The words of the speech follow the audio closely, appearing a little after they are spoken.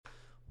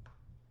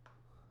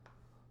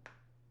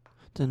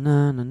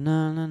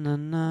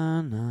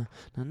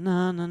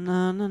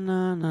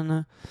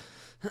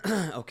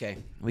Okay,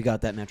 we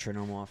got that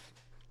metronome off.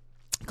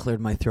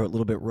 Cleared my throat, a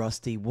little bit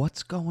rusty.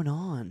 What's going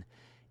on,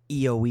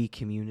 EOE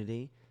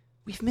community?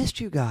 We've missed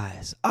you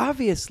guys.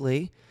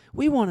 Obviously,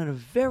 we wanted a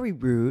very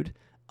rude,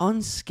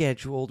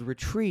 unscheduled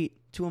retreat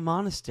to a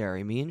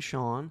monastery. Me and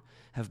Sean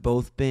have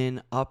both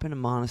been up in a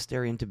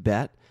monastery in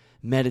Tibet,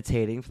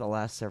 meditating for the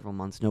last several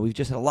months. No, we've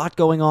just had a lot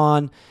going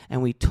on,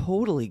 and we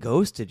totally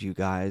ghosted you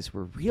guys.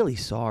 We're really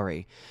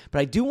sorry. But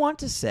I do want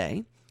to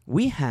say,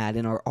 we had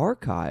in our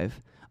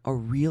archive a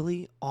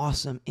really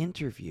awesome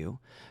interview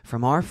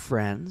from our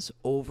friends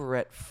over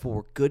at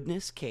For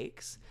Goodness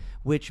Cakes,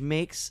 which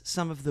makes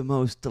some of the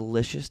most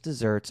delicious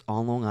desserts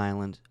on Long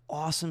Island.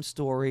 Awesome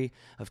story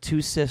of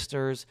two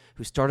sisters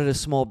who started a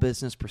small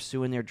business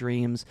pursuing their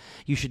dreams.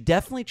 You should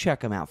definitely check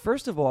them out.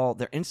 First of all,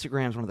 their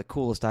Instagram is one of the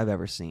coolest I've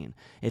ever seen.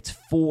 It's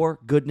For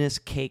Goodness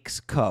Cakes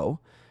Co.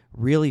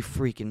 Really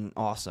freaking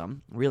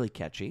awesome, really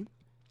catchy.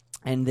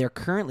 And they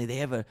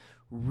have a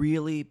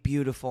really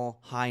beautiful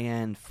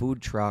high-end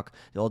food truck.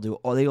 They'll do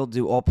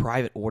all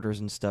private orders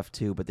and stuff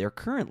too, but they're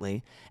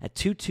currently at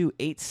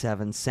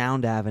 2287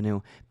 Sound Avenue,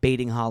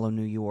 Baiting Hollow,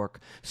 New York.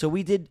 So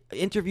we did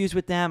interviews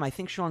with them. I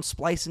think Sean's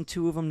splicing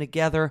two of them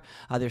together.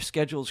 Their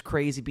schedule's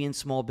crazy being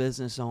small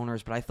business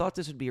owners, but I thought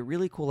this would be a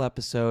really cool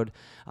episode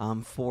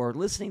for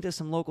listening to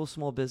some local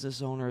small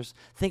business owners,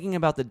 thinking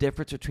about the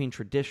difference between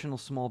traditional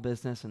small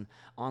business and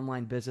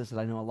online business that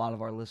I know a lot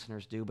of our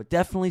listeners do. But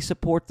definitely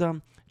support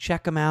them.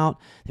 Check them out.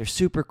 They're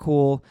super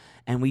cool.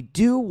 And we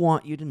do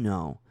want you to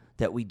know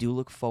that we do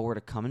look forward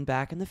to coming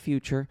back in the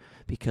future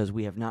because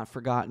we have not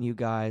forgotten you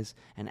guys.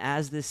 And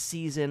as this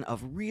season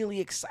of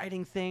really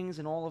exciting things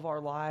in all of our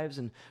lives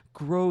and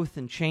growth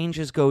and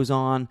changes goes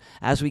on,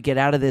 as we get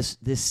out of this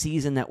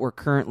season that we're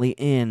currently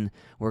in,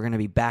 we're going to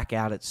be back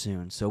at it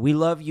soon. So we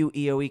love you,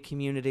 EOE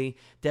community.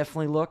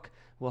 Definitely look.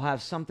 We'll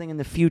have something in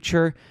the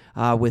future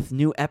with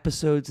new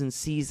episodes and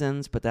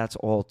seasons, but that's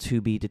all to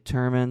be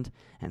determined.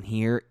 And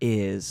here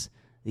is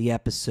the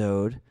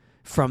episode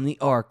from the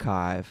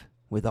archive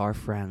with our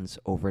friends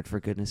over at For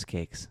Goodness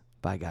Cakes.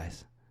 Bye,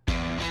 guys.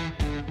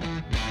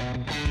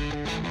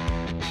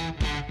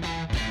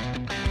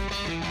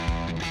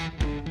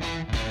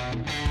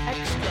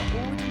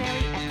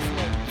 Extraordinary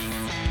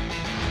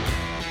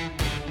excellence.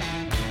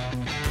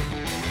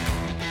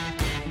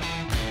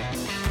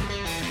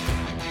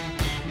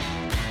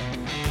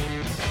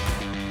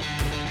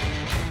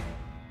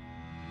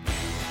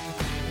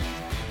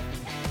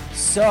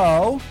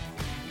 So,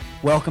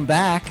 welcome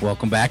back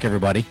Welcome back,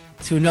 everybody.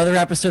 to another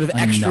episode of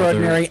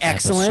Extraordinary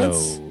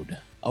Excellence.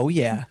 Oh,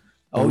 yeah.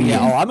 Oh, yeah.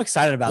 Oh, I'm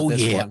excited about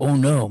this one. Oh,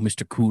 no,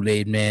 Mr.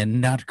 Kool-Aid Man.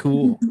 Not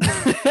cool.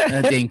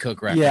 Dane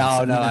Cook reference. Yeah,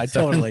 oh, no,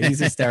 totally. He's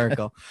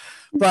hysterical.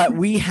 But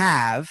we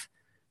have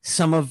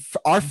some of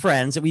our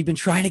friends that we've been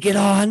trying to get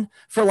on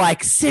for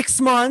like 6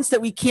 months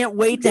that we can't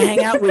wait to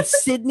hang out with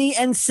Sydney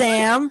and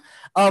Sam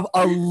of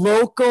a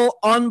local,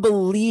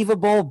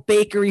 unbelievable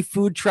bakery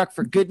food truck,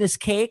 For Goodness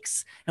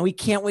Cakes. And we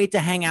can't wait to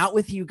hang out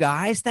with you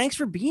guys. Thanks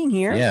for being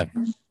here. Yeah.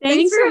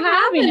 Thanks for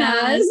having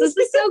us. This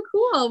is so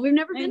cool. We've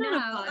never I been on a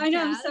know. podcast. I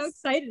know. I'm so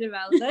excited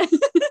about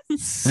this.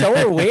 So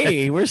are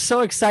we. We're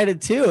so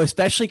excited too,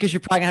 especially because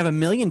you're probably gonna have a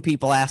million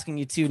people asking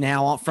you to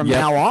now from Yep.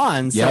 now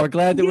on. So Yep. we're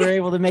glad that we're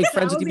able to make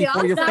friends That with would you be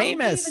before you're awesome. That would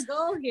be famous. the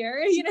goal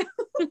here, you know.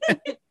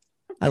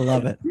 I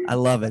love it. I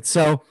love it.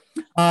 So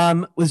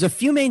there's a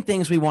few main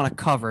things we want to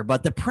cover,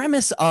 but the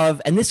premise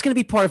of, and this is going to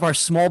be part of our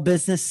small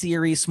business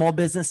series, small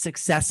business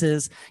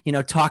successes,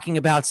 talking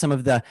about some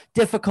of the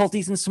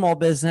difficulties in small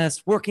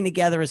business, working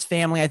together as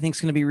family, I think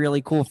is going to be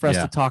really cool for us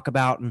Yeah. to talk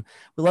about. And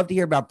we'd love to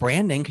hear about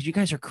branding because you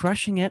guys are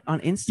crushing it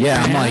on Instagram.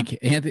 Yeah, I'm like,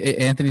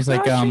 Anthony's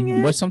like, Crushing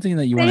it. what's something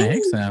that you want to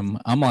Thanks. ask them?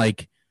 I'm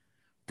like,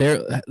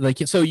 they're like,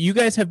 so you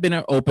guys have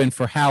been open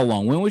for how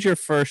long? When was your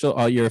first,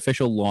 your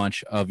official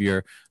launch of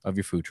your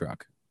food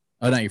truck?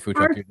 Oh, not your food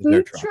truck, your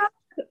dessert truck.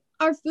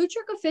 Our food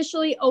truck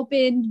officially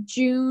opened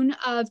June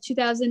of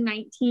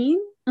 2019.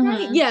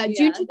 Right? Mhm. Yeah, June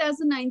Yeah.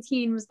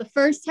 2019 was the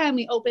first time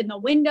we opened the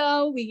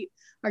window.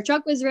 Our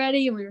truck was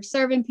ready and we were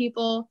serving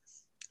people.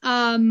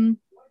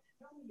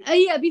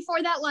 Yeah,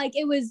 before that, like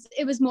it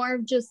was more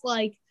of just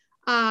like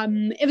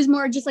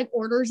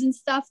orders and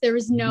stuff. There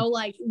was no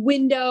like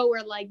window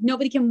where like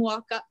nobody can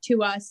walk up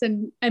to us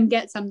and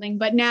get something.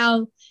 But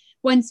now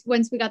once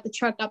we got the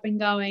truck up and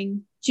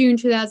going, June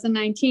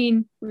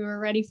 2019, we were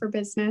ready for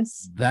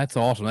business. That's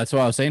awesome. That's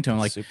what I was saying to him.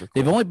 Like, Super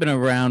they've cool. only been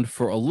around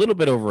for a little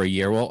bit over a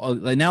year. Well,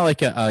 now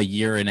like a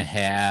year and a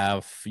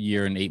half,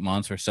 year and 8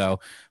 months or so.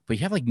 But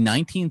you have like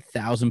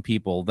 19,000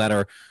 people that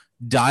are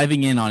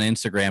diving in on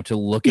Instagram to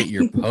look at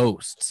your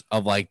posts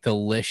of like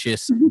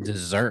delicious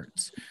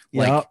desserts.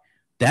 Like, Yep.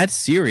 that's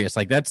serious.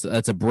 Like that's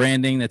a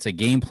branding, that's a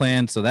game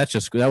plan. So that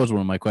was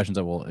one of my questions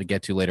that we'll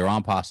get to later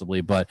on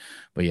possibly. But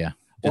yeah,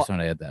 just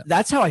want to add that.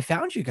 That's how I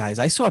found you guys.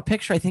 I saw a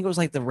picture. I think it was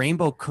like the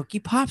rainbow cookie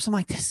pops. I'm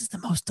like, this is the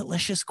most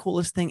delicious,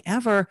 coolest thing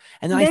ever.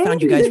 And then I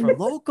found you guys were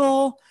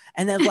local.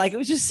 And then like, it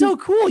was just so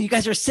cool. You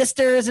guys are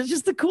sisters. It's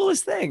just the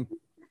coolest thing.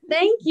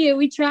 Thank you.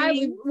 We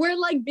try. We're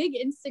like big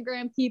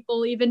Instagram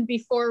people even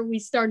before we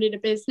started a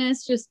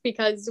business, just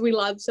because we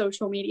love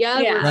social media.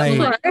 Yeah,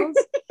 Right.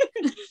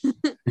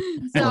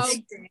 So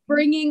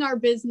bringing our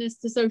business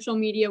to social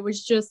media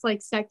was just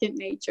like second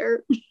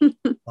nature.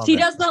 She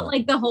does that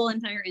like the whole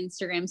entire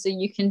Instagram, so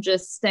you can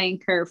just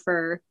thank her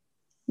for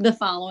the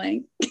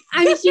following.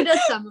 I mean, she does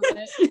some of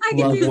it. I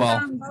can do Well,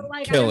 some, but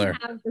like I killer.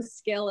 don't have the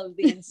skill of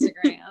the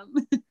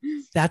Instagram.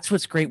 That's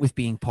what's great with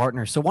being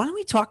partners. So why don't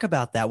we talk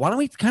about that? Why don't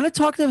we kind of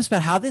talk to us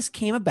about how this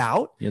came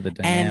about Yeah, the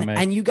and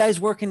dynamic. you guys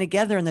working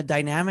together and the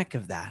dynamic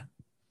of that?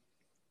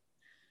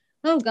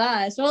 Oh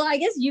gosh. Well, I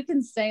guess you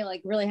can say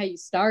like really how you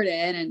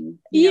started and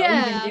you know, what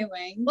Yeah. you've been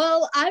doing.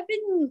 Well, I've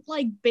been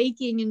like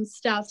baking and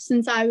stuff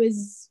since I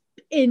was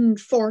in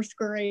 4th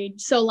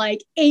grade. So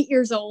like 8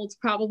 years old,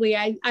 probably.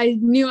 I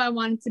knew I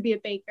wanted to be a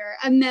baker.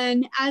 And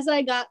then as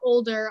I got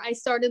older, I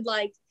started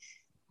like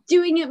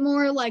doing it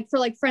more like for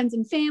like friends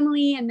and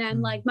family. And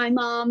then like my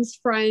mom's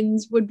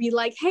friends would be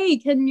like, hey,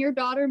 can your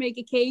daughter make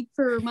a cake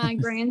for my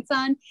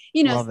grandson?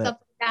 You know, Love it. stuff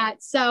like that.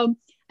 So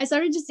I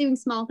started just doing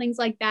small things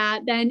like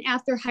that. Then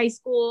after high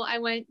school, I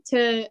went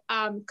to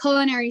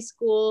culinary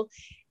school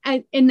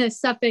in the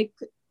Suffolk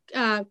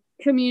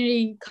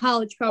community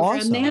college program.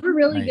 Awesome. They have a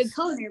really Nice. good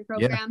culinary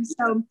program.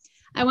 So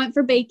I went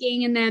for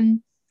baking, and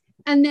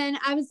then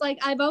I was like,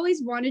 I've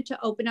always wanted to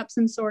open up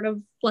some sort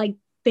of like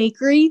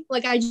bakery.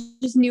 Like I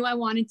just knew I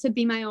wanted to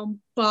be my own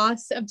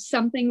boss of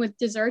something with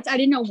desserts. I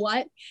didn't know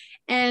what.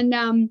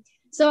 And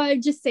so I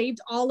just saved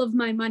all of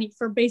my money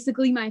for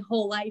basically my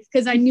whole life,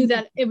 because I knew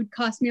that it would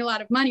cost me a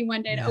lot of money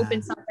one day to Yeah.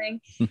 open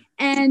something.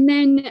 And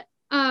then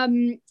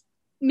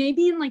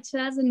maybe in like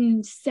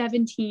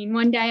 2017,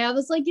 one day I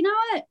was like, you know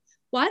what?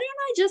 Why don't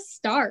I just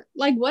start?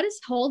 Like, what is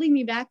holding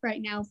me back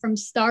right now from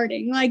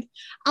starting? Like,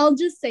 I'll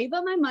just save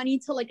up my money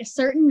to like a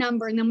certain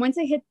number. And then once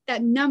I hit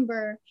that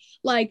number,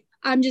 like,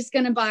 I'm just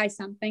going to buy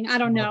something. I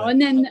don't know. Love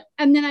it.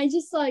 And then I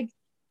just like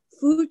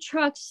food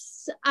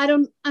trucks. I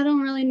don't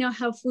really know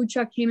how food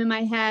truck came in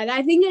my head.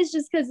 I think it's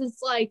just because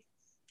it's like,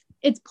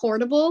 it's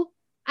portable,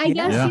 I Yeah.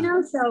 guess, Yeah. you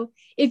know? So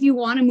if you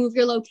want to move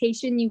your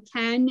location, you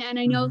can. And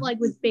I know like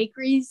with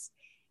bakeries,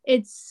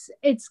 it's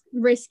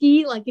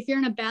risky. Like if you're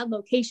in a bad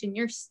location,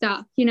 you're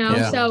stuck, you know?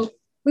 Yeah. So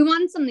we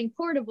wanted something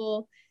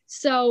portable.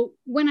 So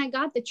when I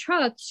got the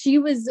truck, she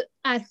was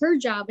at her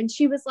job and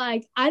she was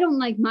like, I don't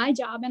like my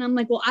job. And I'm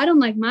like, well, I don't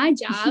like my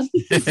job.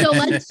 So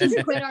let's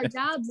just quit our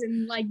jobs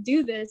and like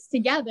do this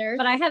together.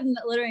 But I have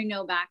literally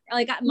no back.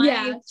 Like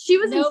yeah, she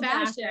was no in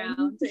fashion.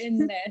 background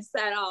in this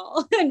at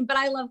all. But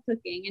I love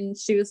cooking, and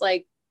she was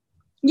like,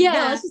 Yeah.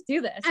 let's just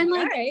do this." And I'm like,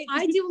 all right.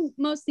 I do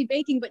mostly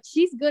baking, but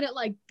she's good at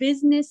like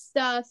business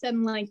stuff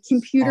and like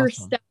computer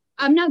Awesome. stuff.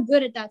 I'm not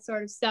good at that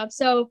sort of stuff.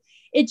 So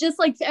it just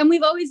like, and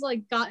we've always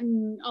like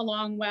gotten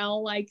along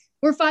well. Like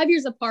we're 5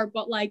 years apart,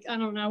 but like, I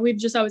don't know, we've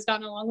just always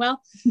gotten along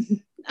well.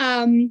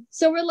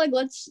 So we're like,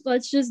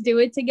 let's just do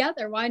it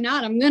together. Why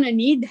not? I'm going to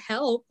need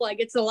help. Like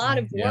it's a lot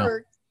of Yeah.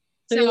 work.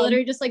 So we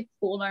literally just like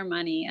pooled our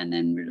money, and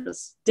then we're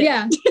just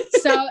Yeah.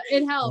 So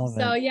it helps.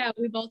 Love So it. yeah,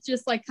 we both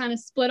just like kind of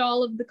split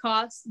all of the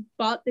costs,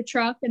 bought the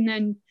truck, and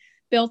then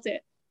built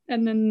it.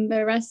 And then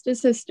the rest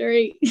is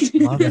history.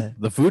 Love it.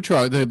 The food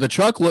truck, the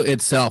truck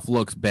itself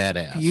looks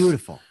badass.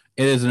 Beautiful.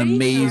 It is an Thank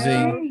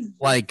amazing. you.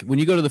 Like when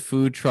you go to the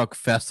food truck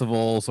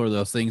festivals or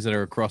those things that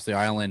are across the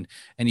island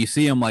and you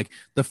see them, like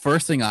the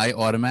first thing I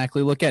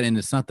automatically look at, and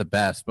it's not the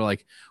best, but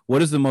like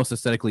what is the most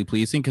aesthetically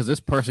pleasing? Because this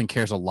person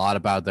cares a lot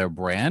about their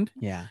brand,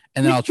 Yeah.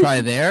 and then I'll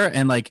try there,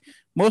 and like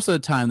most of the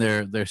time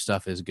their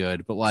stuff is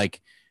good, but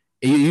like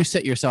you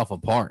set yourself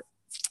apart.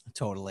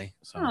 Totally.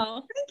 So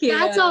Oh, thank you.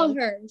 That's all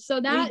her. So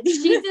that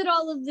she did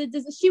all of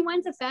she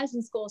went to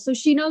fashion school, so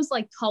she knows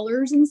like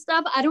colors and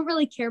stuff. I don't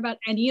really care about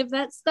any of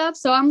that stuff.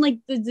 So I'm like,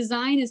 the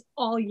design is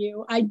all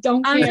you. I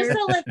don't I'm care. just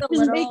a, like a Just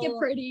little, make it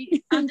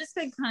pretty. I'm just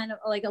like kind of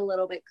like a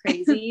little bit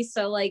crazy.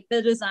 So like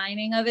the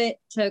designing of it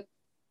took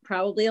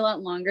probably a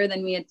lot longer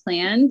than we had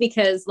planned,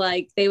 because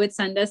like they would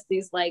send us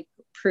these like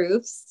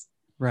proofs,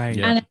 Right.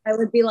 Yeah. and I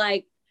would be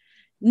like,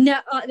 no,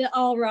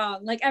 all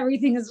wrong. Like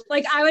everything is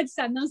like, I would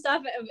send them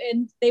stuff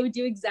and they would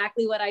do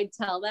exactly what I'd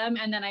tell them.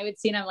 And then I would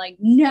see, and I'm like,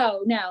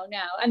 no.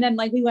 And then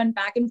like we went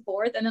back and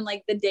forth. And then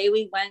like the day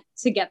we went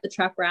to get the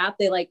truck wrap,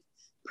 they like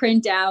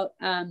print out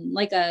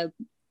like a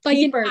Like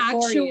an paper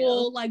for you.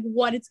 actual like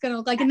what it's gonna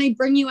look like, and they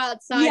bring you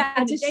outside Yeah,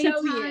 for to the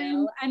show daytime.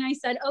 you. And I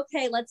said,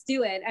 okay, let's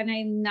do it. And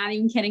I'm not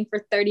even kidding.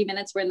 For 30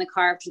 minutes, we're in the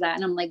car after that,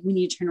 and I'm like, we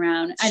need to turn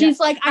around.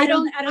 She's like, I I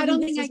don't don't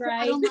think think I this is I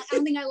right.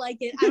 don't think I like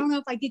it. I don't know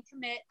if I could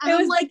commit. It And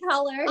was I'm like, like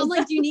color. I'm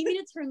like, do you need me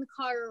to turn the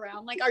car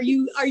around? Like, are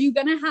you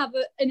gonna have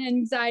an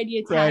anxiety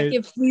attack Right.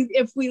 if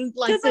we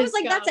like because this I was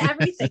like, go? that's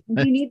everything.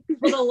 You need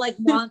people to like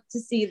want to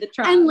see the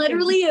truck. And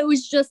literally, it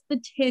was just the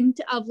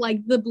tint of like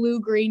the blue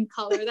green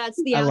color.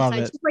 That's the I outside. love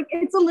it. She's like,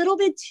 it's a little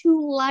bit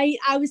too light.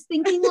 I was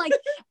thinking like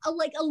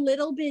a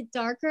little bit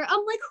darker.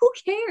 I'm like, who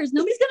cares?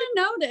 Nobody's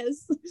gonna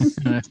notice.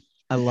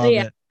 I love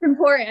yeah, it. it's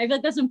important. I feel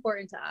like that's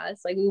important to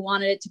us. Like we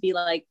wanted it to be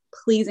like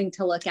pleasing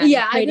to look at.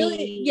 Yeah,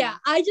 pretty.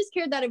 I just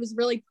cared that it was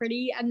really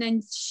pretty, and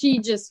then she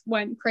just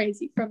went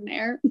crazy from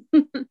there.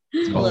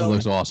 Oh, it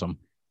looks awesome.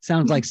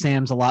 Sounds like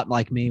Sam's a lot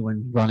like me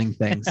when running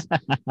things.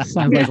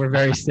 Sounds like we're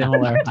very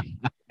similar.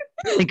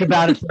 Think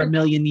about it for a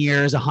million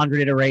years, 100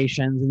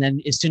 iterations, and then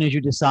as soon as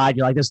you decide,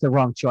 you're like, "This is the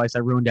wrong choice. I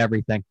ruined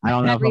everything. I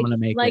don't know if I'm going to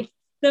make like it."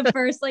 the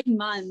first like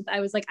month, I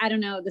was like, I don't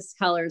know, this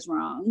color's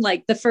wrong.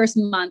 Like the first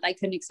month, I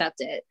couldn't accept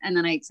it, and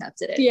then I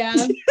accepted it. Yeah.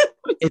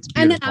 It's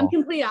And beautiful. then I'm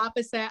complete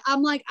opposite.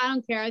 I'm like, I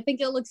don't care. I think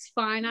it looks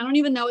fine. I don't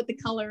even know what the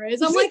color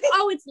is. I'm like,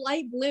 oh, it's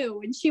light blue.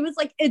 And she was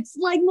like, it's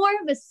like more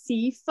of a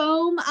sea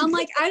foam. I'm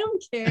like, I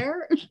don't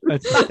care.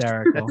 That's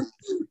hysterical.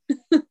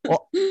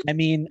 Well, I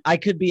mean,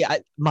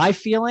 my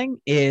feeling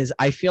is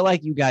I feel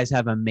like you guys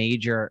have a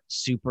major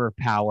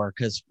superpower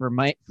because for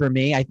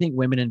me, I think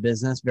women in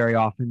business very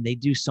often they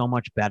do so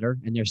much better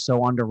and they're so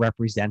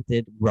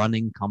underrepresented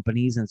running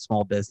companies and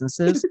small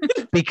businesses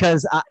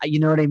because you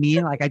know what I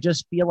mean? Like I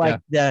just feel like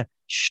the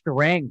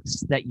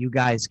strengths that you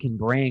guys can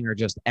bring are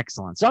just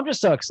excellent. So I'm just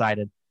so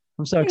excited.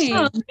 I'm so excited.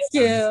 Oh, thank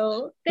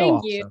you. Thank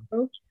awesome.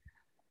 you.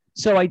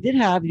 So do you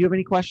have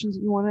any questions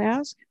that you want to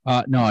ask?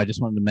 No, I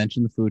just wanted to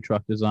mention the food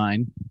truck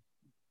design,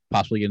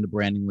 possibly get into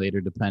branding later,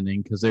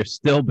 depending, because they're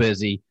still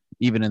busy,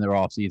 even in their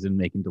off season,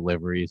 making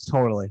deliveries.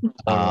 Totally. So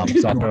I'll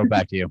throw it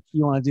back to you.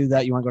 You want to do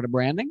that? You want to go to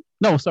branding?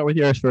 No, we'll start with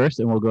yours first,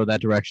 and we'll go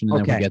that direction, and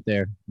then Okay.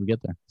 we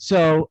get there.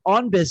 So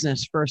on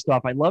business, first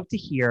off, I'd love to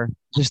hear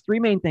there's three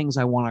main things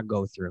I want to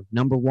go through.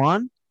 Number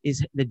one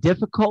is the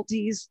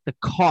difficulties, the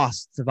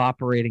costs of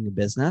operating a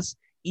business.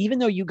 Even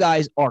though you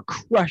guys are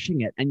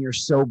crushing it and you're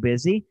so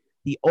busy,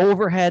 the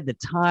overhead, the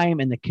time,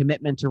 and the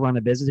commitment to run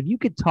a business. If you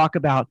could talk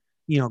about,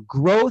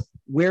 growth,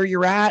 where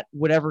you're at,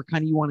 whatever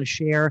kind of you want to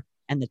share,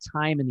 and the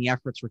time and the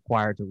efforts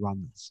required to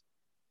run this.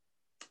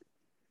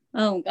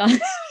 Oh God,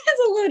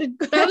 that's a loaded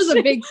question. That was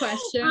a big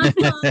question.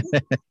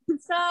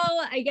 So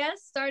I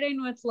guess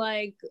starting with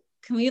like,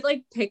 can we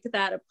like pick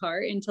that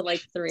apart into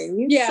like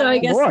three? Yeah. So I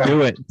guess Sure. like,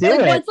 Do it. Do Like,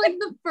 it. what's like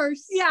the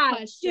first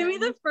question? give me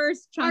the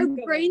first Our chunk. of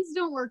it. brains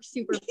don't work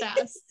super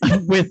fast.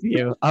 I'm with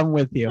you. So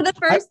the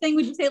first thing,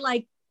 would you say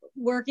like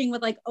working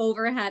with like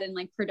overhead and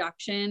like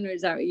production? Or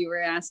is that what you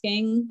were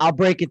asking? I'll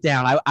break it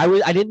down.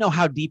 I didn't know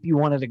how deep you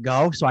wanted to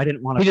go, so I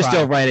didn't want to. He just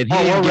dove right in. He Oh,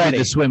 didn't we're give you ready.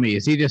 the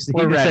swimmies. He just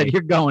We're ready. said,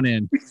 "You're going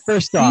in."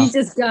 First You off,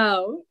 just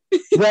go.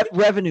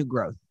 revenue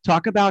growth.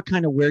 Talk about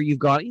kind of where you've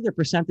gone, either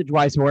percentage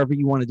wise, however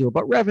you want to do it,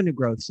 but revenue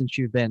growth since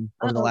you've been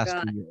over the Oh, last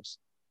God. few years.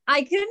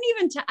 I couldn't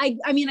even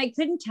I mean, I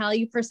couldn't tell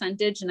you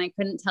percentage, and I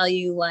couldn't tell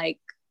you like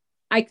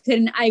I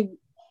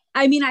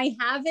mean I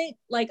have it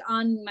like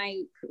on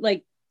my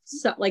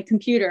like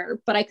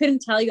computer, but I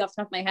couldn't tell you off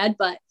the top of my head.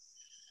 But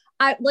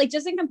I like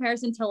just in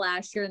comparison to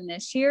last year and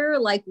this year,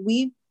 like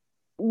we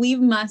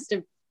must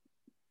have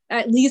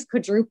at least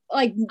quadruple,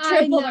 like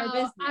tripled our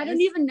business. I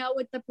don't even know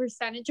what the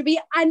percentage would be.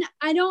 And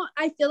I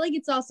feel like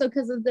it's also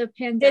because of the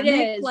pandemic.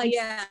 It is like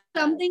yeah.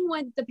 something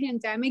when the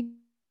pandemic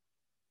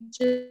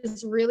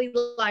just really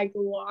like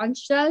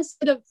launched us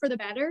for the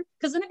better.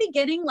 Because in the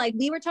beginning, like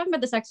we were talking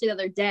about this actually the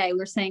other day, we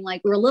were saying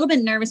like we were a little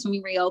bit nervous when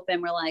we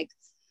reopened. We're like,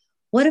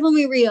 what if when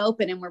we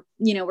reopen and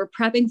we're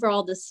prepping for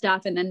all this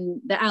stuff, and then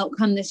the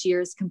outcome this year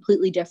is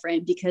completely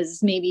different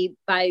because maybe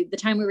by the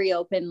time we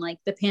reopen, like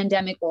the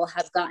pandemic will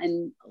have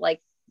gotten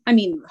like, I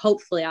mean,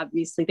 hopefully,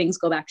 obviously things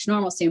go back to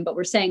normal soon, but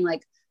we're saying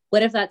like,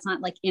 what if that's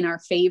not like in our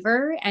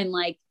favor and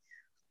like,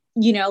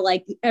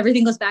 like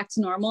everything goes back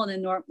to normal and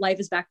then life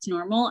is back to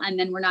normal and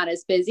then we're not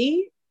as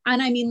busy.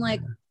 And I mean,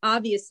 like,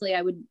 obviously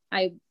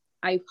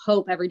I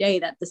hope every day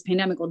that this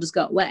pandemic will just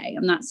go away.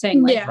 I'm not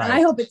saying like, Yeah,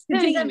 I hope it's the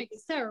pandemic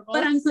is terrible.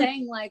 but I'm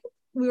saying like,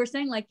 we were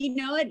saying like, you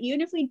know what,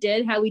 even if we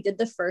did how we did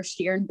the first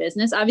year in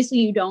business, obviously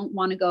you don't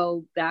want to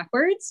go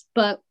backwards,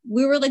 but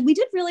we were like, we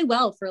did really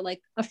well for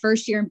like a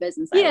first year in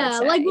business. I Yeah, would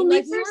say. like when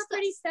we we first were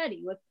pretty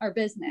steady with our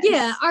business.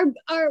 yeah,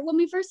 our when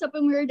we first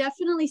opened, we were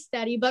definitely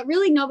steady, but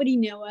really nobody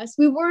knew us.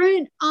 We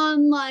weren't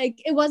on like,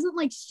 it wasn't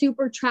like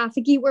super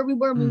trafficky where we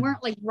were. We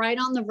weren't like right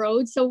on the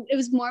road. So it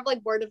was more of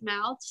like word of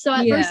mouth. So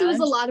at first it was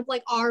a lot of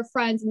like our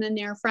friends and then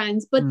their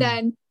friends, but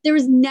then there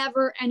was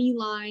never any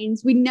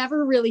lines. We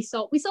never really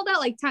sold. We sold out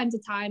like time to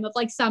time of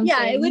like some.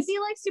 Yeah, it would things. be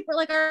like super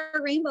like our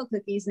rainbow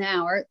cookies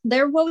now, or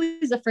they're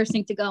always the first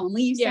thing to go. And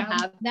we used to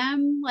have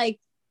them, like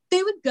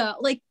they would go,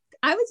 like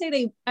I would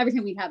say every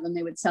time we'd have them,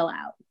 they would sell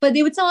out, but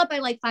they would sell out by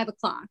like 5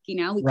 o'clock, we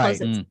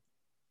close it.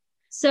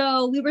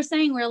 So we were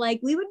saying, we're like,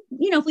 we would,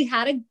 if we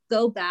had to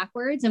go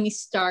backwards and we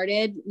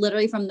started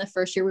literally from the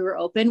first year we were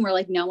open, we're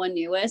like, no one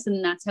knew us.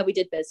 And that's how we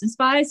did business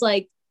buys.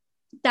 Like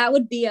that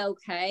would be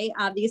okay.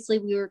 Obviously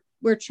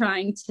we're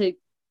trying to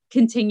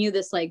continue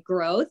this like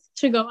growth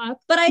to go up.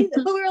 But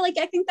we were like,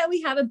 I think that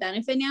we have a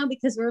benefit now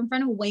because we're in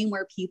front of way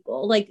more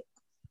people. Like,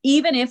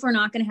 even if we're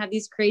not going to have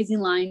these crazy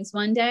lines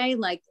one day,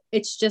 like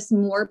it's just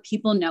more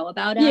people know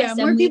about us. Yeah,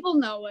 more people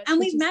know us. And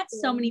we've met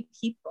so many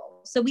people.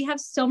 So we have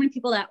so many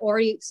people that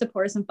already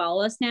support us and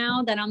follow us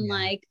now that I'm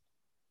like,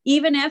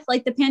 even if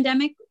like the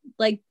pandemic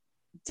like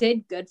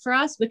did good for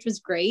us, which was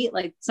great,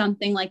 like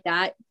something like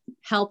that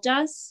helped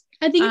us.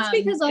 I think it's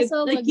because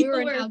also like like we were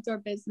people an were- outdoor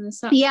business.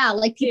 So Yeah,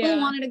 like people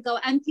Yeah. wanted to go,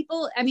 and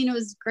people, I mean, it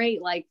was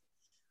great. Like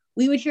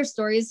we would hear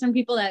stories from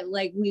people that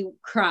like we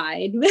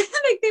cried.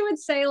 Like they would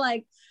say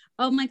like,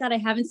 oh my God, I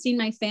haven't seen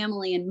my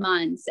family in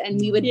months. And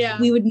we would Yeah.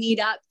 meet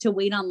up to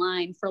wait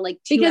online for like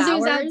 2 because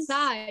hours. it was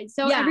outside.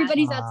 So Yeah.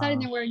 everybody's outside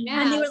and they're wearing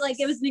masks. And they were like,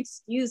 it was an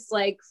excuse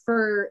like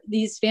for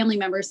these family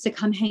members to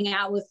come hang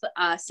out with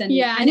us. And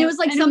and it was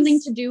like something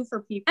to do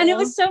for people. and it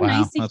was so Wow,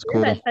 nice to that's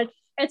hear cool. that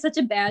at such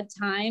a bad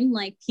time,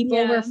 like people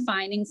Yeah. were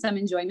finding some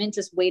enjoyment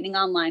just waiting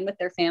online with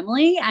their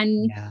family.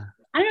 And Yeah.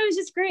 I don't know, it was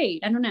just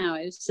great. I don't know.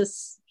 It was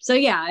just, so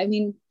yeah, I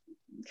mean,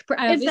 If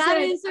that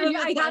is, answered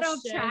your I got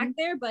off question. track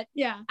there, but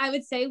yeah. I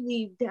would say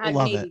we had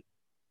Love maybe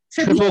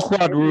Triple,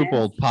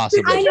 quadrupled,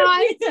 possibly. I know.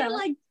 I would Yeah. say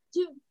like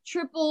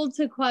triple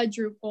to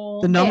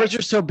quadruple. The numbers Yeah.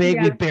 are so big,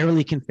 we Yeah.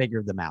 barely can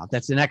figure them out.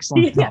 That's an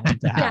excellent Yeah. problem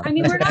to have. Yeah, I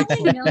mean, we're not like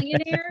Excellent.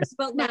 millionaires,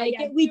 but No, like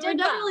yeah, we we're did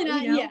definitely well,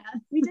 not. you know?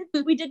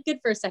 Yeah. we did good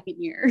for a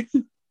second year.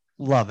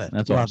 Love it.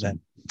 That's Love awesome.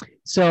 it.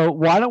 So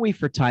why don't we,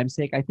 for time's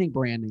sake, I think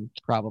branding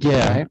probably.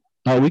 Yeah. Right?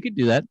 Oh, we could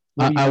do that.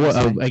 What were you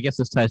gonna say? I guess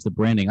this ties to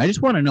branding. I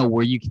just want to know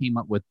where you came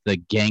up with the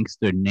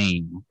gangster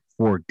name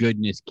for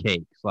Goodness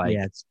Cakes. Like,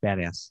 Yeah, it's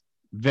badass.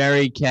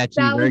 very catchy,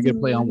 That very was good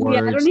play on me. words.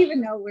 Yeah, I don't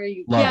even know where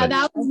you. Love Yeah, it.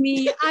 that was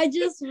me. I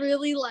just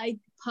really like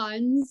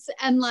puns,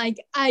 and like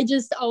I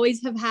just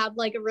always have had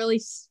like a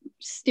really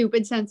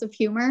stupid sense of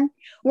humor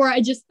where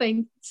I just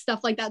think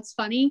stuff like that's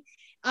funny.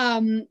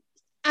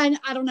 And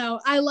I don't know,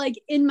 I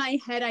like in my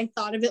head I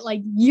thought of it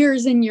like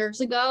years and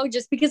years ago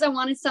just because I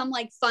wanted some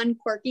like fun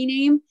quirky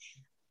name,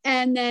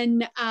 and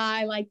then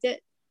I liked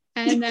it,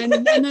 and then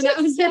that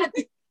was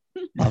it.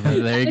 Love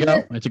it. There you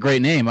go. It's a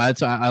great name. I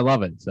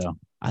love it. So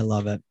I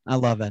love it. I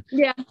love it.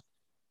 Yeah.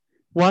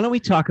 Why don't we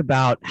talk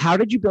about how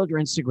did you build your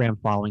Instagram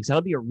followings?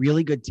 That'll be a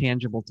really good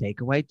tangible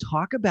takeaway.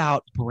 Talk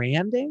about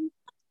branding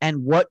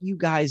and what you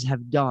guys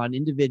have done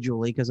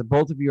individually, because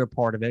both of you are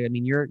part of it. I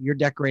mean, you're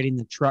decorating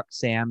the truck,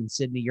 Sam, and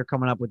Sydney. You're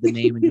coming up with the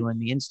name and doing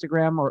the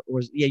Instagram, or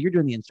you're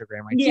doing the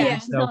Instagram, right? Yeah,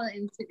 Sam? it's all on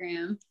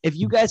Instagram. If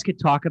you guys could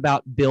talk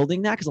about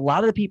building that, because a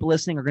lot of the people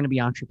listening are going to be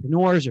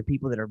entrepreneurs or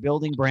people that are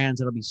building brands,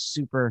 it'll be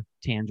super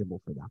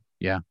tangible for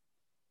them.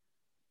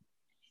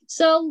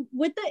 So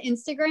with the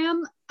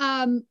Instagram,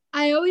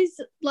 I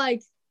always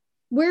like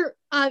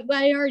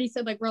I already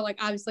said like we're like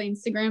obviously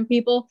Instagram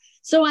people.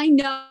 So I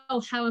know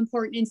how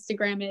important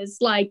Instagram is,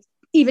 like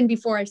even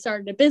before I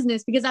started a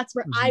business, because that's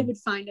where I would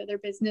find other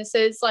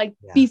businesses like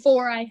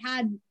before I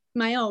had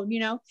my own, you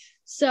know?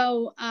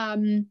 So I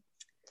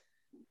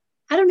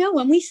don't know,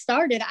 when we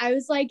started, I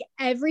was like,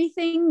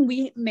 everything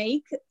we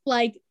make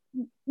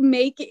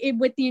it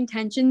with the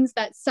intentions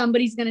that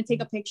somebody's going to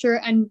take a picture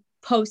and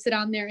post it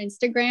on their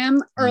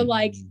Instagram, or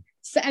like,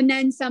 and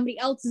then somebody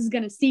else is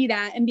going to see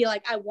that and be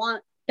like, I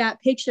want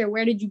that picture.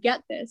 Where did you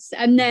get this?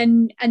 And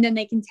then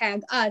they can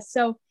tag us.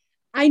 So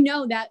I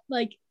know that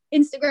like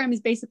Instagram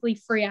is basically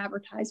free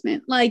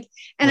advertisement. Like,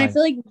 and I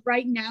feel like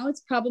right now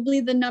it's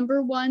probably the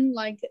number one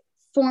like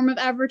form of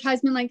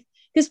advertisement, like,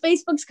 because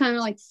Facebook's kind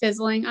of like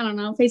fizzling. I don't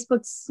know.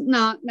 Facebook's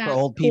not that For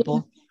old cool.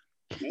 people.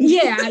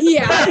 Yeah.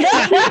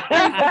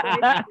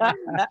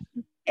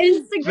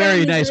 Instagram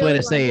very is nice way really,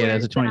 to say like, it where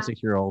as a it's at.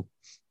 26-year-old.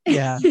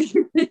 Yeah.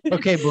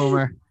 Okay,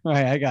 boomer. All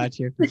right, I got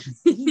you.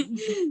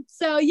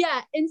 So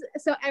yeah, and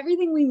so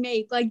everything we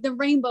make, like the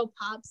rainbow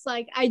pops,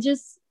 like I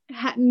just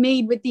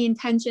made with the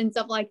intentions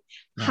of like,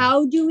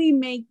 how do we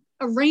make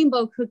a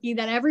rainbow cookie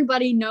that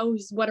everybody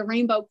knows what a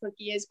rainbow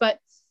cookie is, but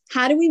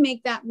how do we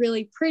make that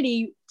really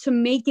pretty to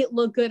make it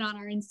look good on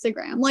our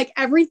Instagram? Like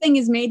everything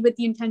is made with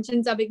the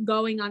intentions of it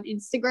going on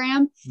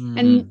Instagram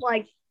and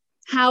like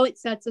how it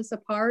sets us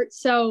apart.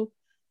 So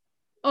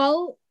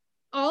all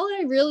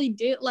I really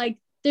do, like,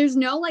 there's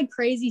no like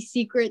crazy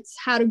secrets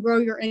how to grow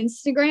your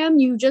Instagram.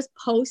 You just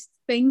post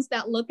things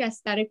that look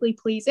aesthetically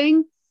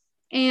pleasing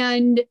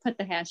and Put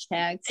the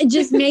hashtags.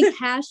 just make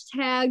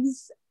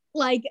hashtags.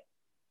 Like,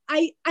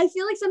 I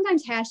feel like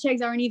sometimes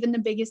hashtags aren't even the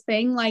biggest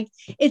thing. Like,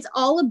 it's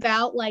all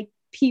about like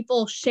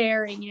people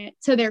sharing it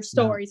to their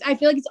stories. I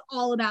feel like it's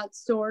all about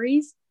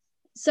stories.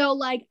 So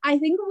like, I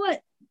think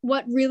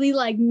what really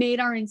like made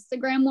our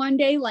Instagram one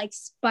day like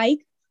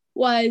spike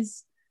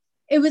was,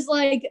 it was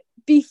like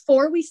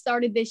before we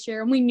started this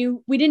year, and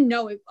we didn't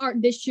know if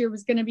this year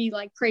was going to be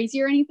like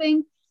crazy or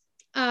anything.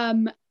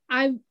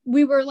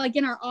 We were like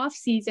in our off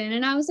season,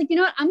 and I was like, you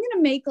know what, I'm going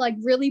to make like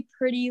really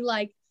pretty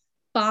like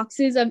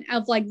boxes of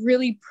like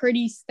really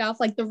pretty stuff,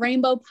 like the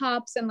rainbow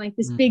pops and like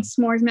this big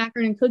s'mores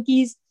macaron and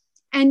cookies,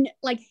 and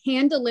like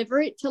hand deliver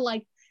it to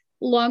like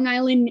Long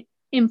Island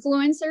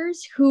influencers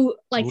who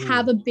like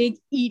have a big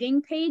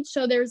eating page.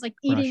 So there's like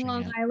Eating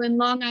Long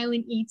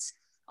Island Eats.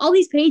 All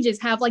these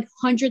pages have like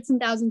hundreds and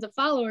thousands of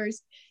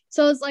followers.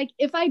 So it's like,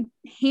 if I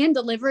hand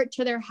deliver it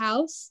to their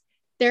house,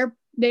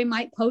 they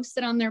might post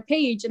it on their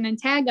page and then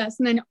tag us,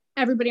 and then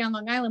everybody on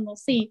Long Island will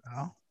see.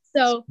 Oh,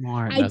 so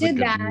smart. I did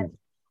that.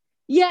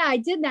 Yeah, I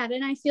did that.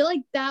 And I feel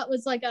like that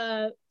was like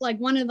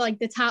one of like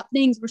the top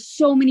things where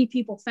so many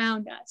people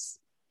found us.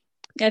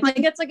 I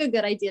think it's like a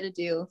good idea to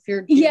do if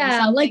you're doing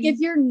something. like if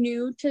you're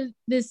new to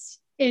this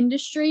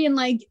industry, and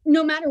like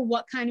no matter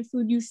what kind of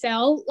food you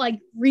sell, like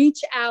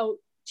reach out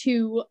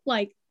to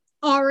like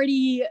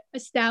already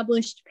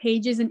established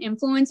pages and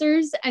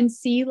influencers and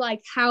see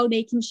like how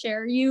they can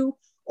share you,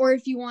 or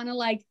if you want to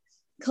like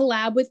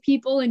collab with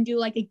people and do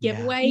like a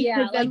giveaway.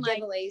 Yeah, then,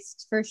 like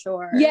giveaways for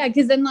sure. Yeah,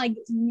 because then like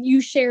you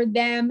share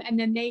them and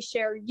then they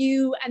share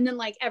you, and then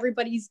like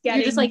everybody's getting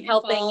You're just like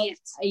helping involved.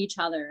 each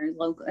other.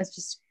 Local. It's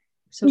just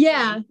so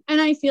Yeah, fun.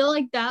 and I feel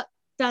like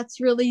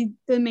that's really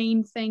the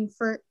main thing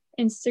for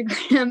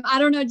Instagram. I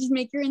don't know, just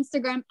make your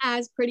Instagram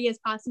as pretty as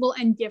possible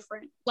and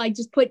different. Like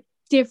just put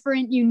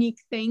different, unique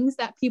things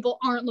that people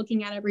aren't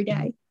looking at every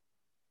day.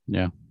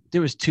 Yeah.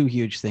 There was 2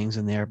 huge things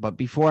in there, but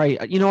before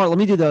you know what, let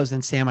me do those.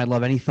 And Sam, I'd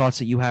love any thoughts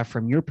that you have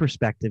from your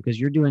perspective, because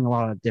you're doing a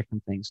lot of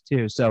different things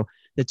too. So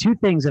the 2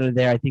 things that are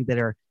there, I think that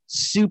are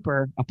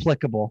super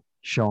applicable,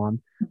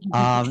 Sean,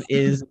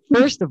 is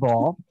first of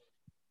all,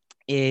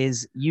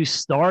 is you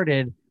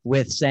started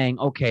with saying,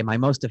 okay, my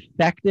most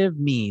effective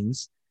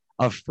means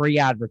of free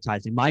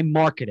advertising, my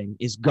marketing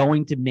is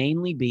going to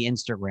mainly be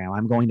Instagram.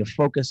 I'm going to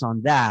focus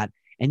on that.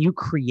 And you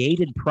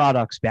created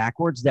products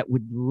backwards that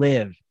would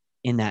live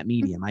in that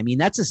medium. I mean,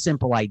 that's a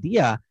simple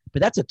idea,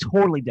 but that's a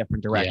totally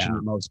different direction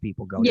that most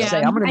people go. Yeah, To say,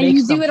 I'm going to and make you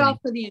something do it all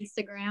for the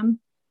Instagram.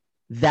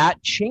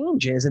 that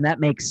changes, and that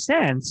makes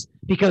sense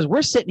because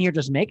we're sitting here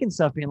just making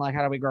stuff, being like,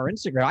 how do we grow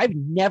Instagram? I've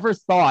never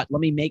thought, let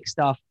me make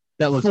stuff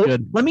That looks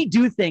good. Let me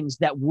do things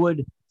that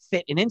would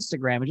fit in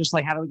Instagram. And just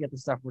like, how do we get the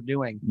stuff we're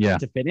doing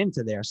to fit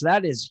into there? So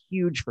that is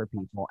huge for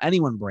people,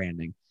 anyone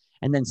branding.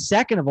 And then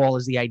second of all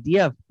is the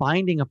idea of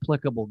finding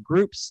applicable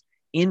groups,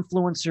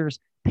 influencers,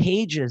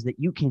 pages that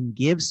you can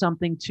give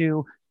something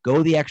to,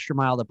 go the extra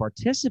mile to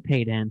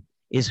participate in,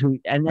 is who,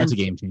 and then That's a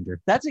game changer.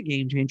 That's a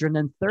game changer. And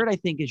then third, I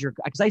think, is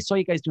because I saw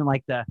you guys doing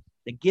like the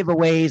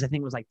giveaways. I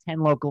think it was like 10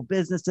 local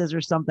businesses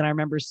or something I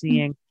remember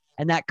seeing,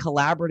 and that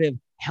collaborative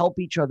help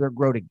each other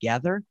grow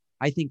together.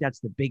 I think that's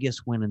the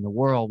biggest win in the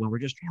world, when we're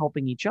just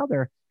helping each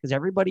other, because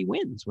everybody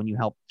wins when you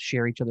help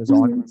share each other's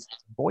audience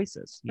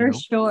voices. For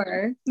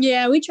sure.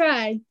 Yeah, we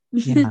try.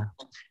 Yeah.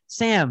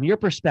 Sam, your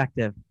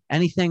perspective,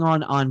 anything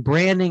on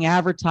branding,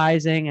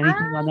 advertising,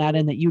 anything on that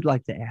end that you'd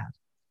like to add?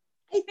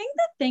 I think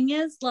the thing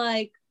is,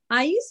 like,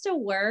 I used to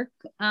work,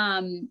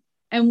 and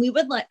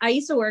I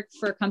used to work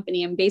for a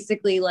company, and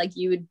basically like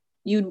you'd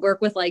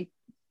work with like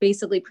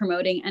basically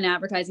promoting and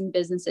advertising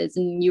businesses,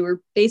 and you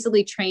were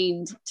basically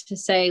trained to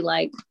say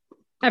like,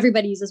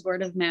 everybody uses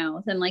word of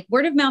mouth, and like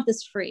word of mouth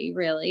is free,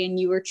 really. And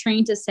you were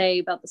trained to say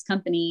about this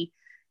company,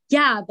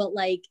 yeah, but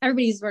like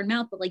everybody uses word of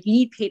mouth, but like you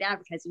need paid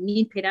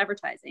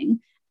advertising,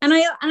 And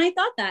I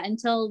thought that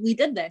until we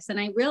did this, and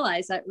I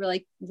realized that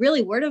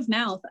really word of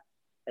mouth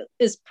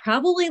is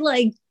probably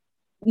like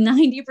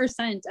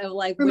 90% of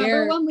like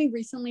Remember when we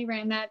recently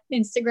ran that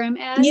Instagram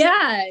ad?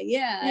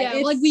 Yeah.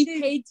 Like we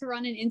paid to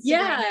run an Instagram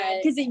ad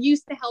because it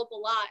used to help a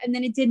lot, and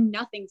then it did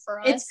nothing for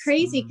us. It's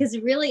crazy because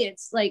really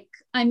it's like,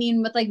 I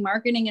mean, with like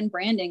marketing and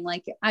branding,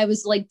 like I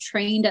was like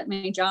trained at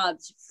my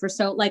jobs for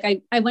so like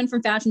I went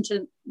from fashion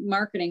to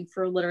marketing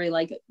for literally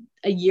like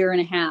a year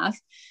and a half.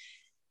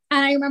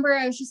 And I remember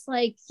I was just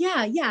like,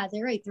 yeah,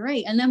 they're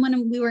right. And then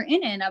when we were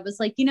in it, I was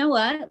like, you know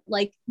what?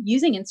 Like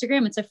using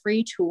Instagram, it's a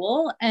free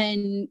tool,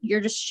 and you're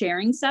just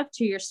sharing stuff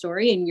to your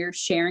story, and you're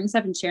sharing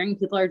stuff and sharing.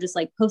 People are just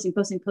like posting.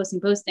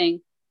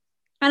 And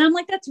I'm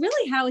like, that's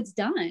really how it's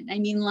done. I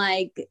mean,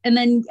 like, and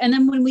then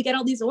when we get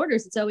all these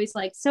orders, it's always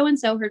like,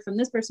 so-and-so heard from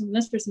this person,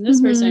 this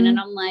person.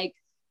 And I'm like,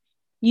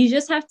 you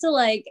just have to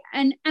like,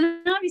 and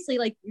obviously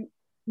like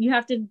you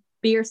have to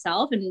be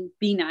yourself and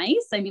be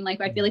nice. I mean,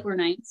 like, I feel like we're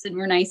nice and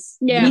we're nice.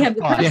 Yeah. We have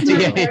good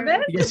customer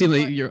service. You seem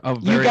like you're a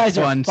very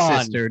fun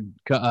sister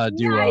duo.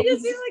 Yeah, I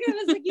just feel like I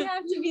was like,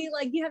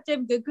 you have to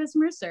have good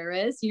customer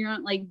service. You're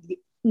not like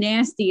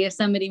nasty if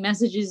somebody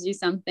messages you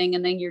something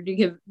and then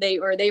they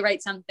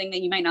write something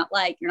that you might not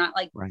like. You're not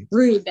like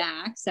rude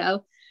back.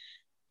 So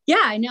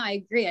yeah, I know. I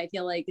agree. I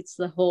feel like it's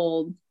the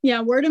whole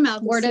word of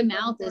mouth. Word of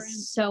mouth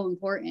is so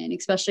important,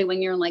 especially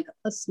when you're in like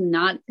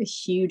not a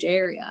huge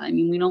area. I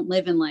mean, we don't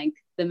live in like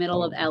the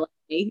middle of LA.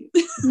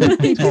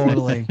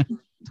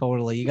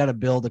 Totally. You got to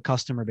build a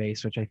customer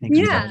base, which I think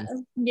is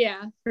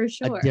for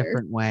sure a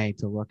different way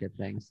to look at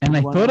things. And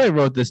I thought I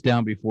wrote this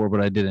down before,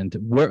 but I didn't.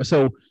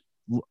 So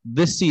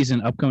this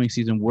season, upcoming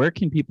season, where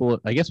can people,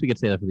 I guess we could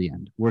say that for the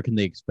end. Where can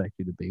they expect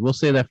you to be? We'll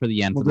say that for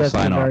the end, for the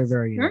sign off.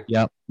 Very Sure.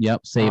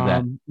 Yep. Save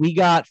that. We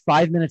got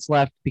 5 minutes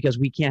left because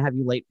we can't have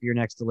you late for your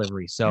next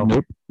delivery. So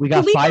we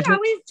got we 5 minutes. Can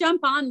always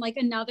jump on like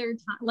another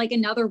time, like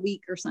another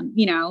week or something,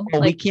 you know. Oh,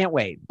 like, we can't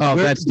wait. Oh,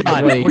 that's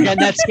done. We're getting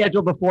that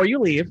scheduled before you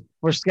leave.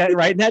 We're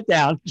writing that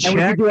down. And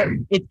we can do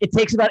it. It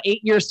takes about 8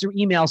 years through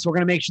email, so we're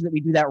going to make sure that we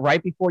do that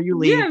right before you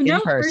leave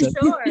in person.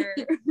 For sure.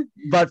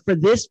 But for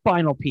this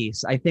final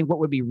piece, I think what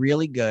would be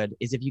really good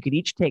is if you could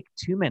each take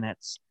 2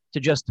 minutes to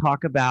just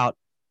talk about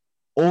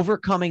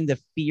overcoming the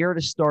fear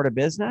to start a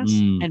business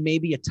and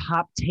maybe a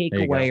top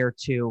takeaway or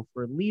two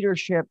for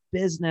leadership,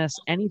 business,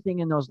 anything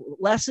in those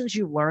lessons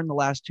you've learned the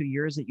last 2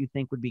 years that you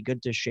think would be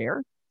good to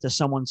share to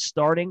someone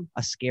starting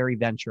a scary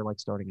venture like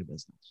starting a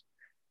business.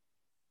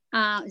 Do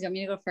you want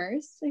me to go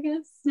first? I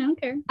guess. I don't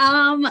care.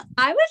 I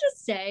would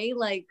just say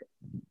like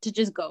to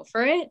just go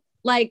for it.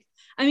 Like,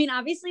 I mean,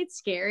 obviously it's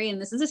scary,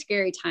 and this is a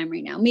scary time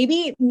right now.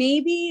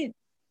 Maybe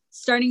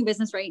starting a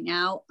business right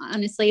now,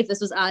 honestly, if this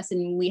was us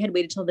and we had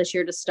waited till this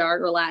year to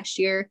start or last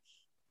year,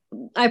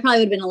 I probably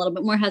would have been a little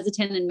bit more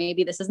hesitant, and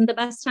maybe this isn't the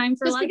best time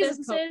for Just a lot of because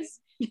of businesses.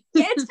 Yeah,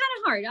 it's kind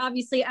of hard.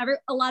 Obviously,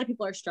 a lot of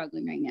people are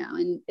struggling right now,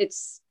 and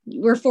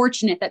we're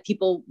fortunate that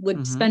people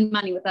would spend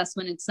money with us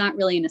when it's not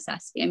really a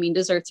necessity. I mean,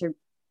 desserts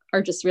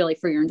are just really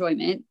for your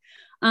enjoyment.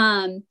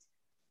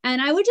 And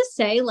I would just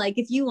say, like,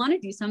 if you want to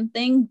do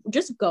something,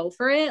 just go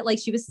for it. Like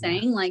she was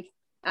saying, like,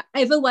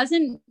 if it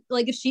wasn't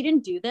like, if she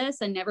didn't do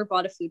this and never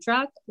bought a food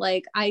truck,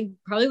 like I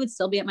probably would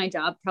still be at my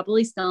job,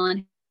 probably still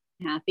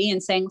unhappy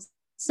and saying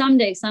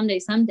someday,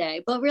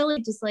 but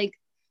really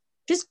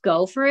just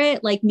go for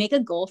it. Like make a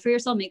goal for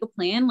yourself, make a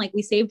plan. Like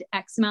we saved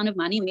X amount of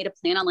money. We made a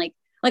plan on like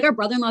our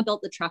brother-in-law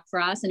built the truck for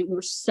us. And we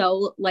were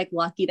so like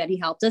lucky that he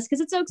helped us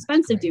because it's so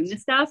expensive doing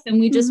this stuff. And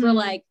we just were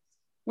like,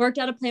 worked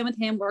out a plan with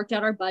him, worked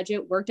out our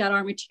budget, worked out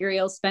our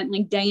materials, spent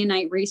like day and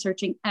night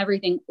researching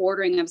everything,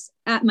 ordering. I was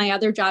at my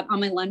other job on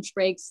my lunch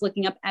breaks,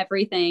 looking up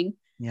everything.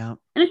 Yeah.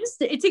 And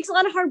it takes a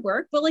lot of hard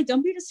work, but like,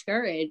 don't be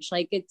discouraged.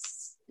 Like if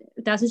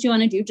that's what you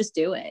want to do, just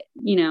do it,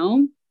 you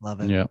know?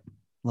 Love it. Yeah.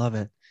 Love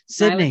it.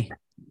 Sydney,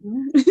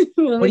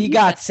 What what do you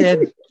got,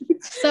 Sid?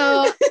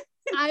 So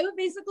I would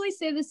basically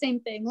say the same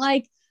thing.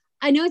 Like,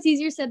 I know it's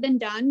easier said than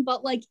done,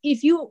 but like,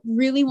 if you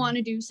really want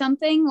to do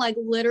something, like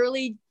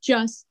literally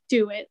just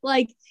do it.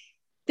 Like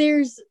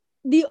there's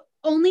the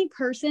only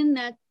person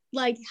that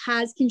like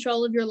has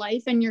control of your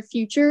life and your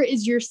future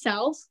is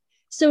yourself.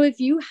 So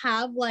if you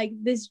have like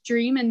this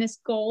dream and this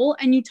goal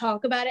and you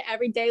talk about it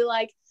every day,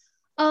 like,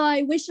 oh,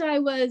 I wish I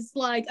was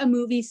like a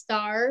movie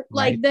star,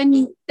 Right. like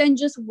then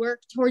just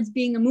work towards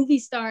being a movie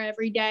star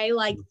every day,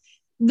 like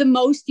the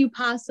most you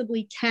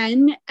possibly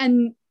can.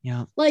 And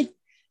like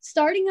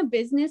starting a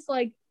business,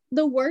 like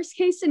the worst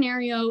case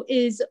scenario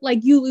is like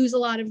you lose a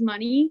lot of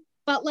money,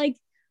 but like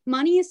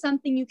money is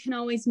something you can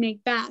always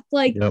make back.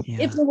 Like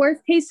if the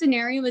worst case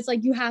scenario is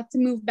like you have to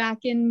move back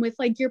in with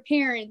like your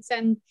parents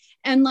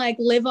and like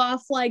live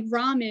off like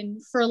ramen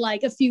for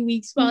like a few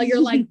weeks while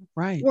you're like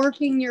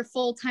working your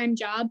full-time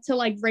job to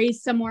like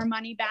raise some more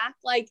money back,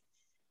 like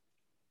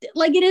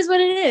it is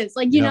what it is.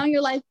 Like, you know,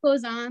 your life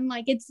goes on.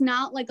 Like it's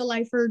not like a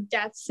life or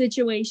death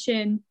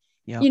situation.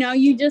 You know,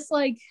 you just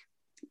like,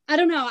 I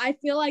don't know. I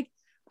feel like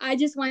I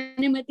just went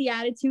in with the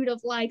attitude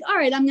of like, all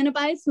right, I'm going to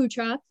buy a food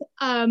truck.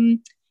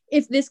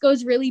 If this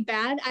goes really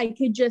bad, I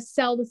could just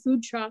sell the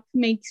food truck,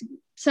 make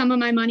some of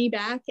my money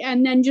back,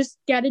 and then just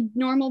get a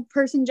normal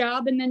person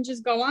job and then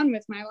just go on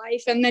with my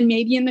life. And then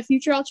maybe in the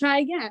future, I'll try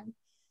again.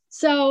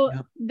 So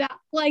that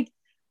like,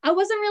 I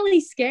wasn't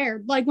really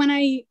scared. Like when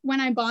I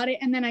bought it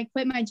and then I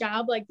quit my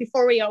job, like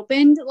before we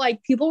opened,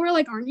 like people were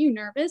like, aren't you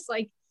nervous?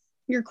 Like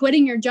you're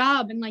quitting your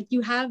job and like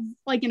you have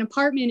like an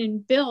apartment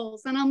and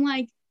bills. And I'm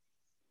like,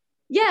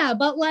 yeah,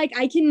 but like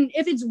I can,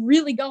 if it's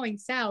really going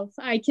south,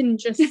 I can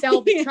just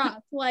sell the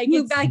truck. Like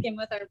move back in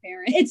with our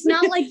parents. It's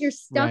not like you're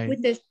stuck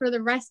with this for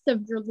the rest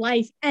of your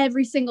life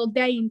every single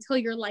day until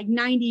you're like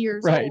 90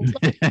 years old.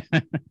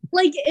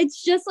 Like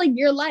it's just like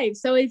your life.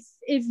 So if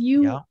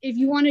you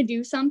want to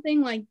do something,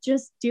 like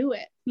just do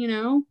it, you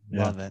know?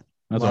 Love it.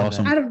 That's Love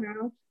awesome. I don't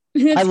know.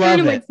 It's I kind love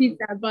of it. like she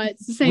said, but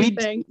it's the same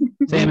thing.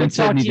 Sam and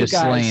talk Sydney to you just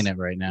guys. slaying it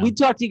right now. We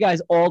talk to you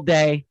guys all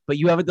day, but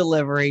you have a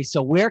delivery.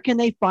 So where can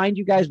they find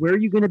you guys? Where are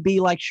you going to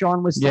be? Like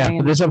Sean was saying.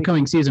 For this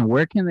upcoming season,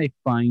 where can they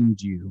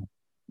find you?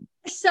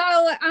 So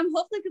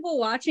hopefully people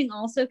watching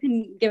also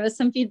can give us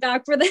some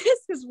feedback for this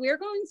because we're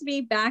going to be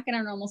back in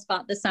our normal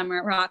spot this summer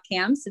at Rock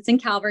Camps. It's in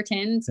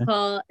Calverton.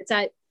 It's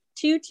at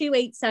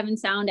 2287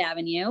 Sound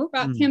Avenue.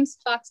 Rock Camps,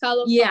 Fox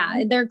Hollow.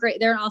 Yeah, they're great.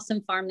 They're an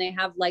awesome farm. They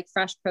have like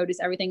fresh produce,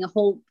 everything, a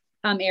whole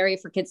area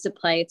for kids to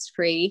play. It's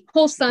free.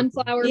 Whole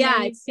sunflower.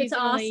 Yeah, it's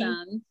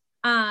awesome.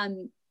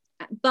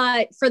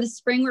 But for the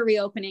spring we're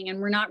reopening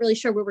and we're not really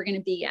sure where we're going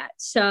to be yet.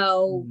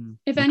 So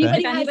if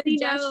anybody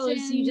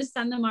knows, you just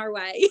send them our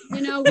way.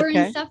 You know, we're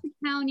in Suffolk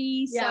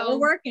County. Yeah, so we're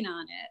working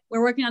on it.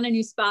 We're working on a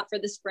new spot for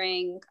the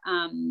spring.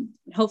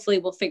 Hopefully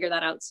we'll figure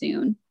that out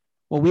soon.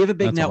 Well, we have a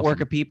big That's network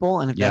awesome. of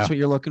people, and if that's what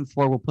you're looking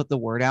for, we'll put the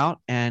word out,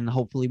 and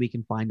hopefully we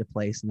can find a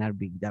place, and that would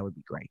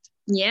be great.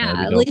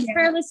 Yeah, at least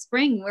for the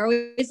spring. We're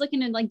always looking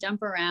to like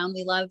jump around.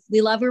 We love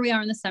where we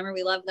are in the summer.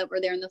 We love that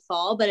we're there in the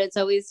fall, but it's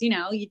always, you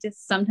know,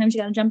 sometimes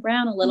you got to jump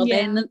around a little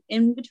bit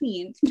in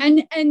between.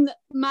 And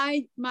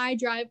my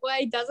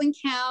driveway doesn't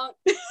count.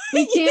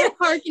 We can't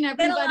park in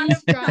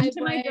everybody's driveway.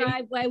 To my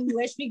driveway. We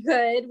wish we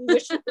could. We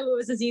wish it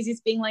was as easy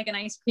as being like an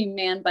ice cream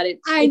man, but it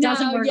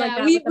doesn't work like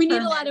that. We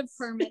need a lot of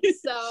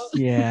permits. So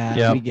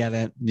yeah, we get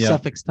it.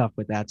 Suffolk's tough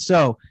with that.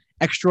 So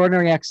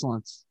extraordinary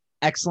excellence.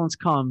 Excellence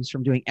comes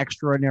from doing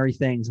extraordinary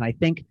things. And I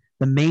think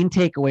the main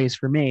takeaways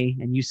for me,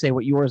 and you say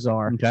what yours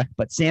are,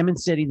 but Sam and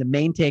City, the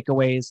main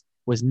takeaways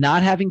was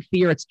not having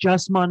fear. It's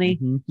just money.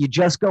 You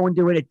just go and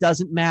do it. It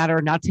doesn't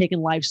matter. Not taking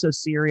life so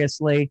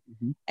seriously.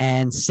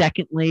 And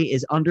secondly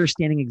is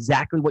understanding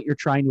exactly what you're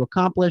trying to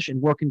accomplish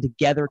and working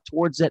together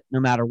towards it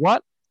no matter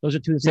what. Those are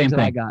two Same things that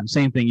I thing. got.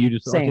 Same thing. You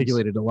just Sames.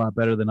 articulated a lot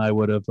better than I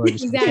would have. I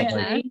just said, like,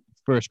 Exactly.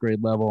 first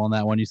grade level on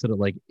that one. You said it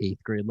like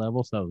 8th grade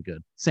level, so that was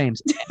good. Same.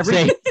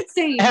 Same.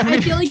 Same. Every-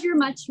 I feel like you're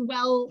much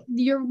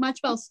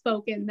well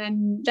spoken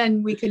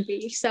than we could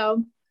be.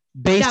 So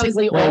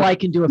Basically, That was- all I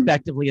can do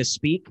effectively is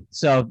speak.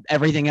 So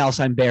everything else,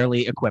 I'm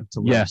barely equipped to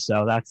learn. Yeah.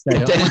 So that's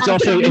And it's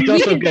also We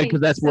can good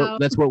because that's so-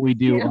 what we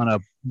do Yeah. on a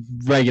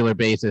regular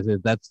basis.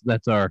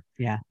 That's our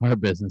Yeah. our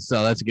business.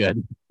 So that's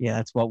good. Yeah,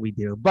 that's what we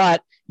do.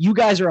 But you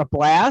guys are a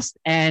blast,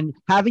 and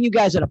having you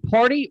guys at a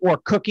party or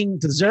cooking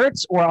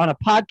desserts or on a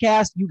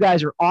podcast, you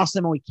guys are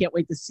awesome, and we can't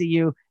wait to see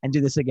you and do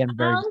this again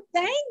very. Oh,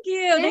 thank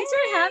you. Thanks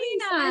for having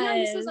us. I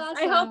know, this was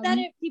I hope that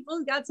awesome.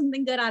 people got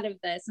something good out of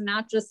this and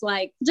not just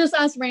like just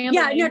us rambling.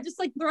 yeah, no, just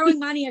like throwing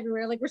money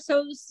everywhere. Like we're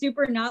so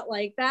super not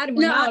like that, and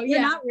we're No, not yeah.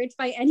 we're not rich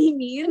by any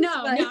means.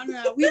 No, but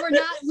no. We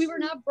were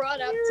not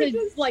brought up We're to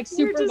just- like we're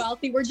super just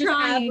wealthy. We're just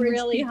trying average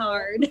really people.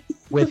 hard.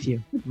 with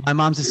you. My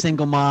mom's a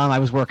single mom. I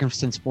was working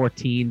since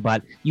 14,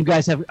 but you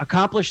guys have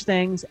accomplished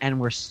things, and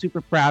we're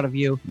super proud of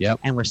you. Yep.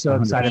 And we're so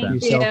excited for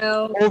Thank you. you.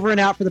 So over and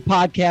out for the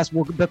podcast.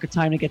 We'll book a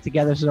time to get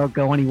together, so don't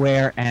go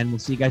anywhere. And we'll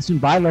see you guys soon.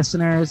 Bye,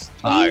 listeners.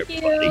 Thank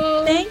you.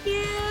 Thank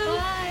you.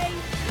 Bye.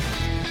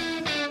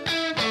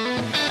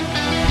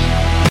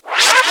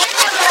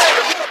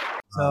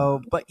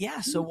 So, but yeah,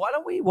 so why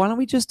don't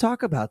we just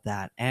talk about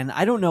that? And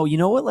I don't know, you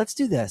know what? Let's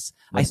do this.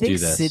 Let's I think do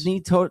this.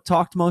 Sydney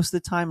talked most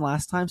of the time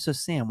last time. So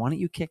Sam, why don't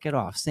you kick it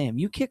off? Sam,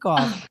 you kick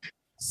off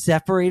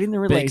separating the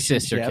Big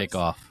relationship. sister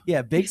kickoff.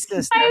 Yeah, big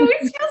sister. I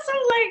always feel so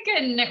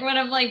like when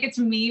I'm like it's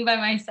me by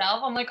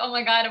myself. I'm like, oh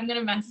my god, I'm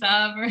gonna mess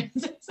up. Or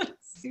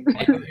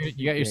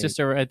You got your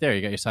sister right there.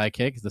 You got your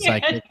sidekick. The Yeah.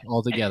 sidekick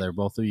all together.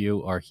 Both of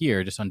you are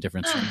here, just on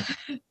different sides.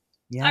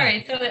 Yeah. All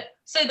right.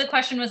 So the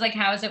question was like,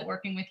 how is it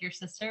working with your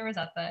sister? Was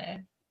that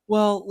the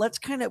Well, we're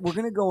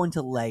going to go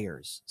into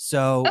layers.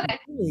 So, Okay.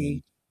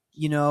 really,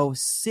 you know,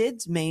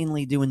 Sid's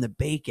mainly doing the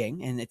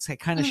baking, and it's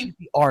kind of Mhm. she's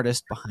the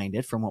artist behind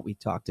it from what we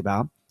talked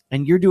about.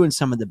 And you're doing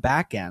some of the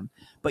back end,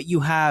 but you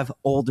have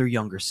older,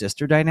 younger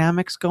sister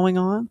dynamics going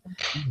on.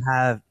 You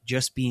have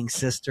just being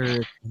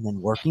sisters and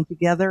then working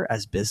together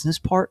as business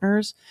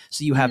partners.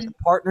 So you have the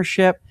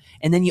partnership,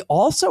 and then you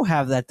also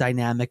have that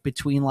dynamic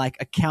between like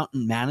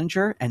accountant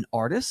manager and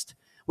artist,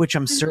 which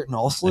I'm certain A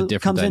also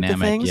different comes into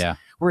dynamic. things. Yeah.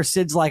 Where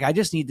Sid's like, I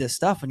just need this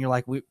stuff, and you're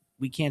like,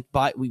 we can't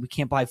buy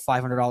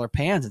 $500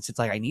 pans, and Sid's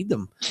like, I need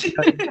them.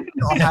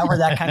 However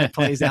that kind of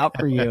plays out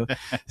for you.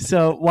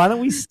 So why don't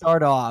we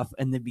start off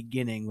in the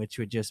beginning, which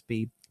would just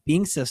be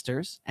being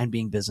sisters and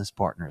being business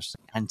partners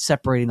and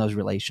separating those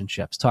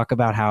relationships. Talk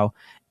about how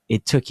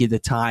it took you the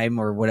time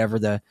or whatever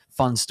the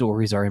fun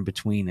stories are in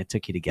between it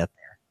took you to get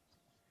there.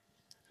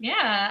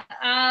 Yeah.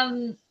 I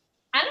don't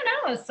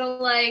know. So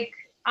like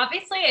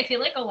obviously I feel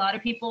like a lot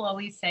of people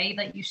always say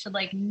that you should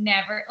like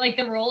never like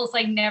the rule is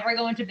like never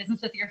go into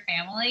business with your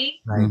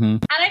family. Mhm.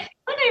 And I feel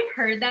like I've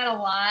heard that a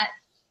lot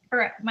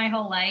for my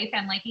whole life.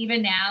 And like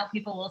even now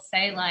people will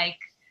say like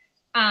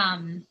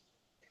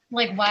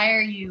why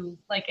are you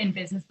like in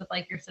business with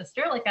like your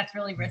sister? Like that's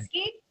really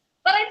risky.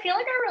 But I feel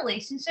like our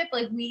relationship,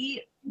 like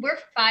we're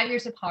 5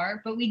 years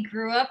apart, but we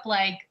grew up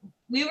like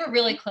we were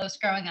really close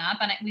growing up,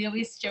 and we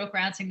always joke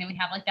around saying that we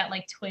have like that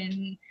like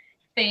twin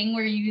thing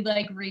where you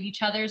like read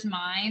each other's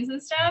minds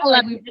and stuff.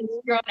 Like we've just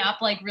grown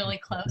up like really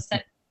close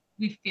that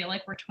we feel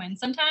like we're twins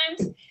sometimes.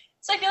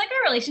 So I feel like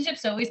our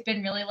relationship's always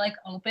been really like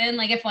open.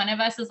 Like if one of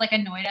us is like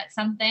annoyed at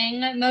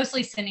something,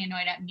 mostly Cindy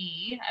annoyed at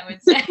me, I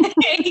would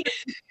say.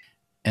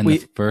 And We-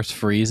 the first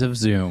freeze of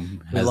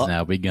Zoom has lo-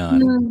 now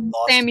begun.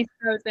 Lost- Sammy's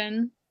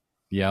frozen.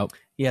 Yep.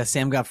 Yeah,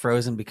 Sam got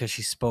frozen because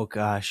she spoke.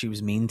 She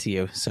was mean to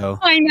you, so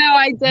I know,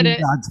 I did it.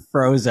 God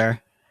froze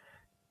her.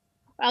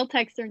 I'll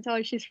text her and tell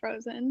her she's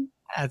frozen.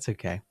 That's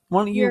okay.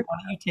 Why don't you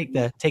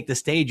take the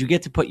stage? You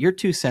get to put your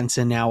 2 cents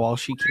in now while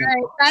she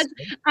can't.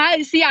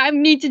 I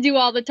need to do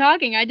all the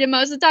talking. I did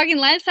most of the talking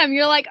last time.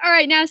 You're like, all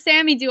right, now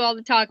Sammy do all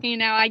the talking, and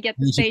now I get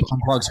the And she stage.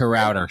 unplugs her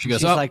router. She goes,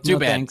 She's "Oh, like, too no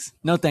bad." thanks,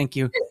 no thank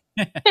you.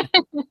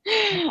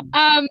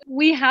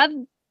 We have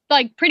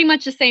like pretty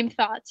much the same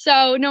thoughts.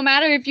 So no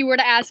matter if you were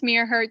to ask me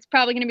or her, it's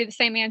probably going to be the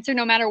same answer,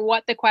 no matter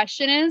what the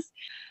question is.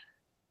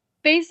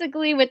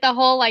 Basically, with the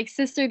whole like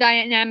sister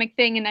dynamic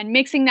thing and then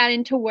mixing that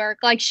into work,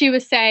 like she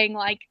was saying,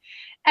 like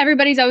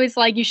everybody's always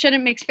like, you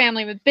shouldn't mix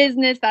family with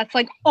business. That's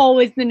like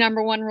always the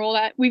number one rule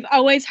that we've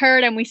always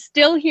heard and we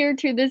still hear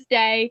to this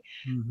day.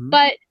 Mhm.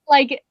 But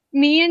like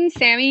me and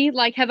Sammy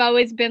like have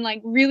always been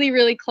like really,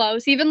 really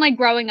close, even like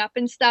growing up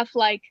and stuff.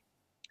 Like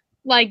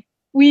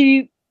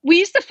we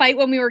used to fight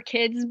when we were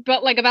kids,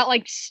 but like about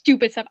like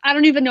stupid stuff. I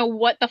don't even know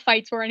what the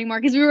fights were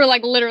anymore because we were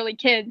like literally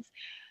kids.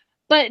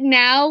 But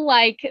now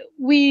like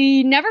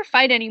we never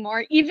fight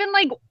anymore. Even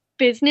like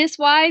business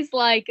wise,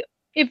 like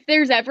if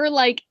there's ever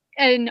like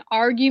an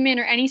argument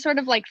or any sort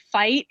of like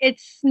fight,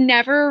 it's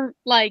never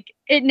like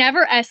it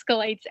never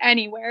escalates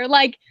anywhere.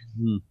 Like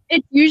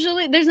it's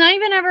usually there's not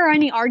even ever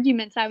any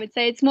arguments, I would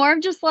say. It's more of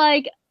just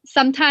like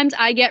sometimes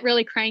I get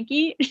really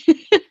cranky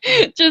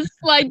just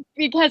like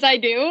because I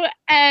do,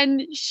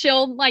 and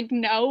she'll like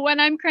know when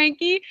I'm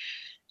cranky.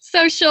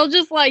 So she'll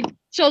just like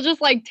she'll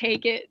just like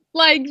take it.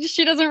 Like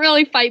she doesn't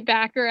really fight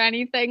back or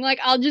anything. Like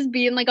I'll just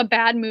be in like a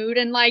bad mood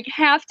and like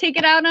half take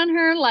it out on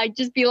her, like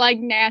just be like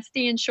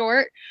nasty and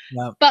short.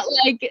 Yep. But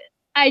like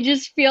I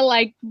just feel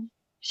like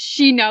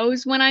she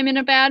knows when I'm in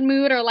a bad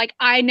mood, or like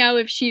I know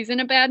if she's in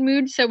a bad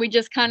mood. So we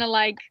just kind of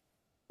like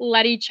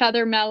let each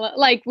other mellow.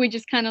 Like we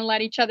just kind of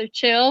let each other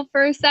chill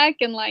for a sec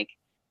and like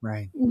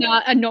Right.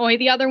 not annoy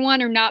the other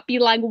one, or not be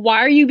like, why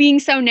are you being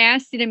so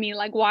nasty to me?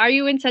 Like, why are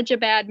you in such a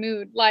bad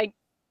mood? Like,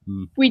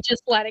 we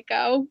just let it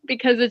go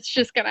because it's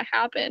just going to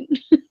happen.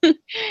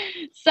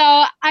 So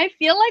I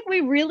feel like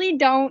we really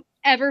don't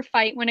ever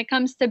fight when it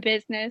comes to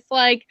business.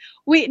 Like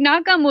we,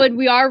 knock on wood,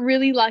 we are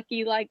really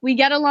lucky. Like we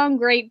get along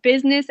great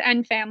business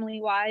and family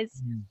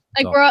wise.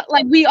 Like we're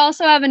like, we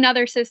also have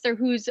another sister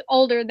who's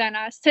older than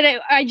us. Today,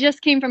 I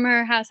just came from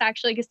her house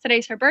actually, because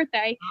today's her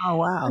birthday. Oh,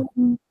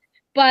 wow.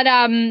 But,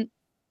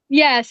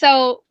 yeah,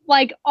 so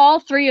like all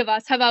three of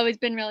us have always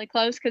been really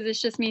close because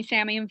it's just me,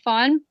 Sammy, and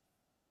Fawn.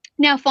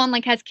 Now Fawn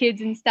like has kids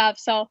and stuff,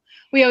 so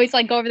we always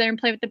like go over there and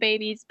play with the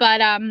babies.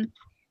 But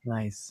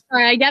Nice. all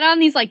right, I get on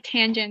these like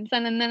tangents,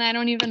 and then I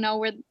don't even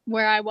know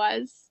where I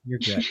was. You're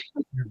good.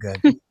 You're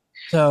good.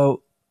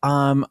 So,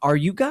 are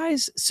you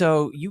guys?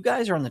 So you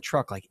guys are on the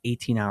truck like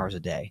 18 hours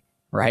a day,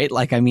 right?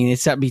 Like, I mean,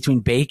 it's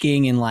between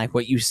baking and like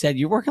what you said,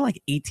 you're working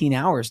like 18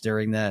 hours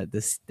during the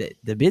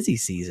busy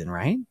season,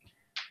 right?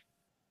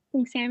 I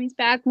think Sammy's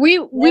back. We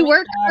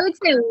worked, I would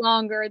say,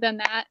 longer than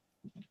that.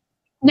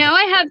 Now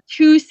I have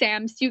two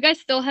Sams. Do you guys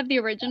still have the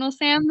original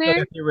Sam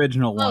there? The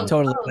original one.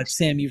 Totally. But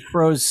Sam, you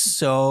froze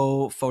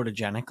so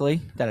photogenically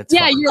that it's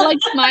Yeah, fun. you're like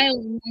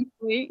smiling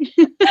nicely.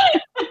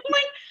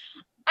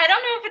 I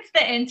don't know if it's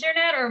the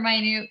internet or my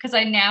new, because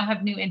I now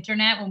have new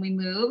internet when we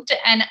moved,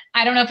 and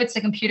I don't know if it's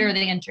the computer or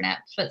the internet,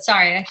 but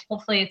sorry,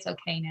 hopefully it's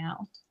okay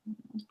now.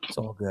 It's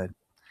all good.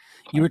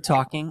 You were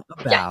talking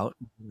about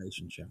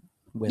relationship.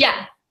 With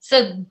Yeah.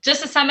 So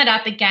just to sum it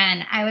up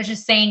again, I was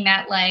just saying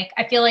that, like,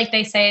 I feel like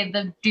they say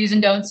the do's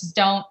and don'ts is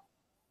don't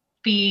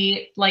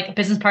be like a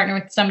business partner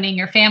with somebody in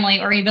your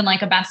family or even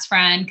like a best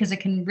friend, because it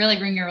can really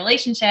ruin your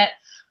relationship.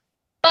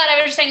 But I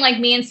was just saying, like,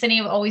 me and Cindy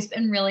have always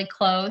been really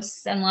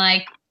close, and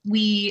like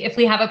if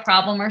we have a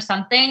problem or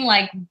something,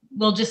 like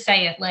we'll just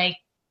say it, like,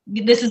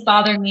 this is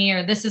bothering me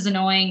or this is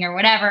annoying or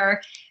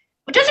whatever.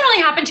 It doesn't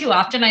really happen too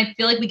often. I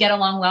feel like we get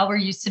along well. We're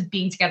used to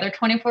being together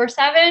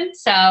 24/7.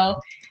 So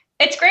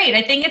it's great.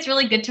 I think it's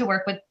really good to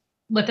work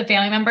with a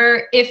family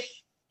member. If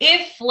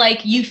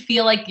like you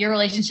feel like your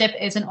relationship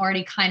isn't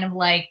already kind of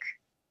like,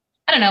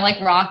 I don't know, like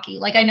rocky.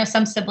 Like I know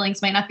some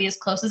siblings might not be as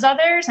close as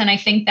others. And I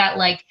think that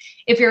like,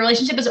 if your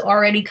relationship is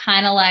already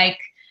kind of like,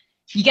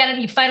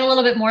 you fight a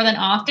little bit more than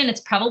often,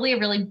 it's probably a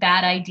really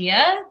bad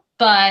idea.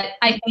 But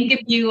I think if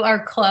you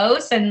are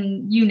close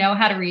and you know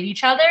how to read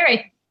each other,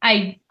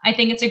 I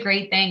think it's a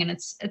great thing. And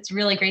it's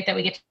really great that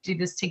we get to do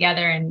this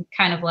together and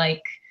kind of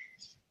like,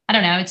 I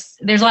don't know,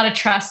 there's a lot of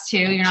trust too.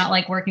 You're not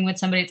like working with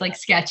somebody that's like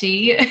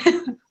sketchy.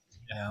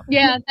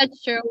 Yeah,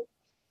 that's true.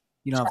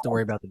 You don't have to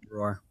worry about the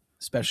drawer,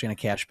 especially in a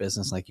cash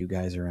business like you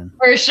guys are in.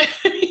 For sure.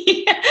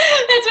 Yeah.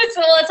 That's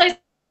what I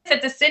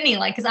said to Sydney,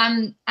 like, cause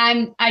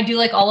I do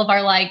like all of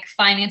our like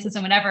finances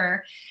and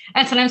whatever.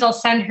 And sometimes I'll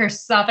send her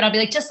stuff and I'll be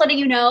like, just letting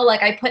you know,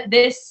 like I put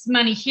this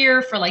money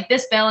here for like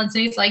this bill. And so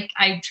he's like,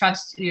 I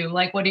trust you.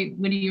 Like, what are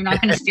you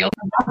not going to steal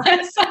from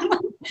us?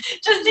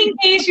 Just in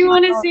case you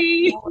want to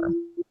see.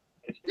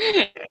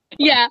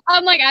 Yeah,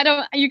 I'm like,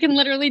 you can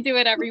literally do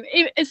it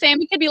if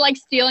Sammy could be like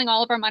stealing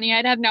all of our money,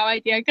 I'd have no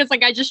idea, because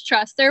like I just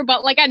trust her,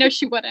 but like I know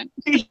she wouldn't.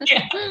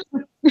 Yeah.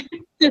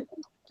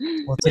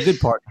 Well, it's a good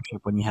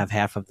partnership when you have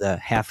half of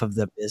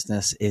the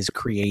business is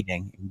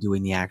creating and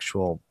doing the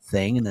actual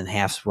thing, and then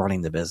half's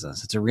running the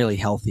business. It's a really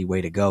healthy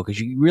way to go, because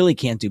you really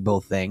can't do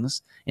both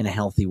things in a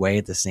healthy way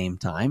at the same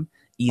time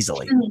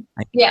easily.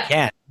 Yeah. You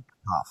can.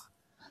 Tough.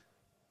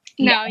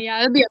 No,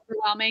 yeah, it'd be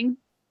overwhelming.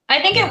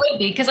 I think it would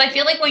be, because I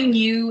feel like when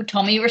you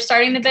told me you were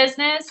starting the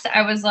business,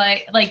 I was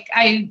like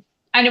I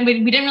know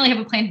we didn't really have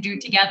a plan to do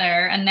it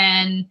together. And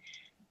then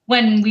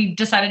when we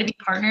decided to be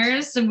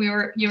partners, and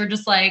you were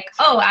just like,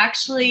 oh,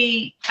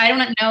 actually, I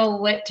don't know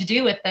what to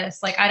do with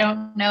this. Like, I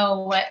don't know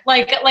what,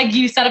 like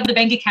you set up the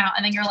bank account,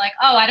 and then you're like,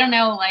 oh, I don't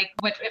know, like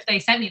what if they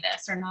sent me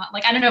this or not.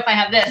 Like, I don't know if I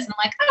have this. And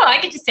I'm like, oh, I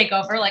could just take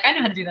over. Like, I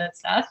know how to do that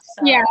stuff.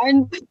 So. Yeah,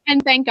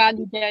 and thank God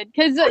you did,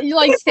 because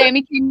like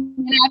Sammy came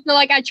in after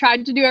like I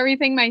tried to do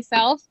everything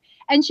myself,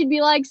 and she'd be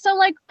like, so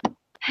like,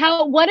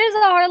 what is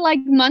our like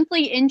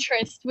monthly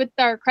interest with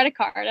our credit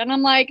card? And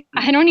I'm like,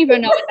 I don't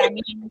even know what that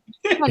means.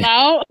 I don't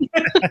know.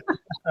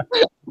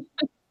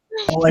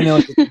 All I know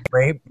is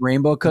that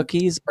rainbow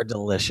cookies are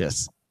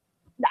delicious.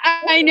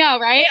 I know,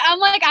 right? I'm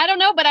like, I don't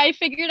know, but I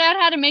figured out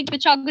how to make the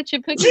chocolate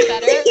chip cookie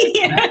better.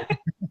 Yeah.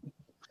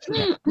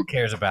 Who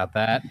cares about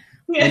that?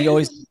 Well, you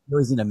always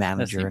need a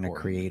manager and a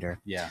important. creator.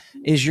 Yeah.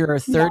 Is your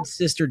third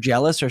sister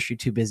jealous, or is she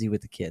too busy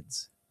with the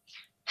kids?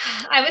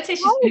 I would say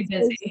she's too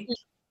busy.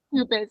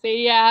 Too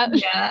busy, yeah.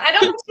 Yeah, I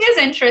don't think she has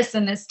interest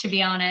in this, to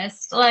be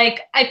honest.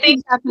 Like, I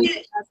think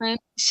Definitely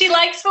doesn't. she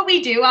likes what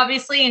we do,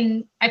 obviously,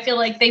 and I feel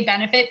like they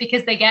benefit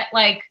because they get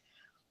like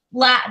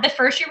the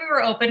first year we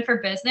were open for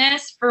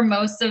business, for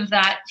most of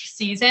that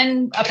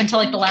season, up until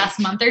like the last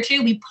month or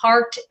two, we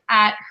parked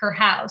at her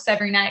house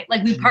every night.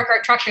 Like we park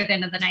our truck there at the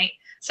end of the night.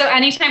 So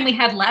anytime we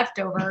had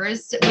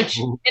leftovers, which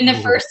in the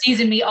first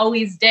season we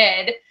always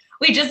did,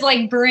 we just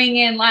like bring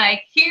in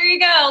like, here you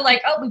go.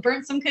 Like, oh, we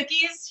burnt some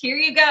cookies. Here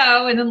you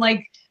go. And then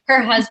like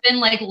her husband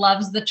like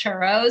loves the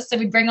churros. So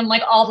we'd bring him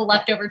like all the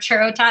leftover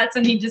churro tots,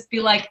 and he'd just be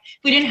like, if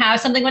we didn't have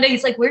something one day,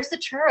 he's like, where's the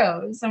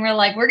churros? And we're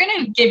like, we're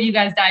going to give you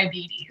guys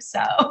diabetes.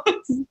 So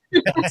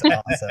That's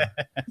awesome.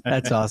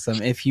 That's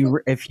awesome. If you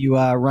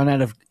run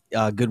out of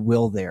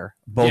Goodwill there,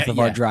 both of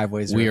our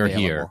driveways We are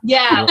available. here.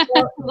 yeah,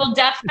 we'll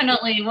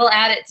definitely, we'll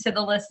add it to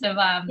the list of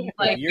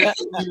like, You're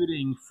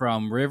shooting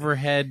from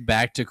Riverhead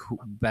back to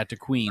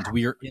Queens.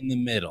 We are in the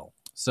middle,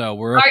 so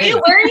we're. are okay you,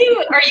 with where are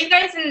you, are you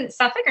guys in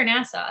Suffolk or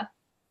Nassau?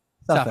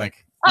 Suffolk?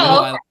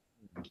 Oh,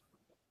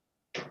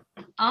 No,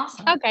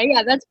 Awesome. Okay,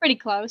 yeah, that's pretty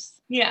close.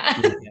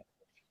 Yeah.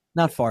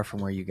 Not far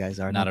from where you guys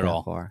are. Not at that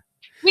all. Far.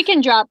 We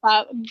can drop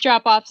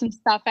off some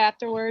stuff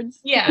afterwards.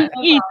 Yeah.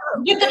 Easy.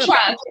 Get the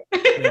truck.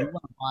 we want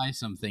to buy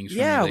some things. From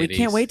Yeah, you we can't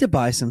ladies. wait to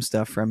buy some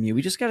stuff from you.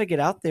 We just got to get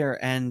out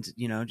there and,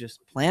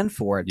 just plan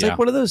for it. It's Yeah. like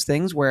one of those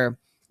things where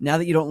now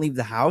that you don't leave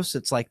the house,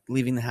 it's like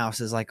leaving the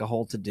house is like a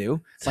whole to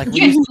do. It's like we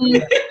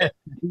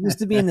used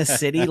to be in the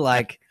city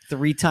like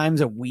 3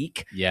 times a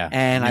week. Yeah,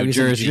 And I New was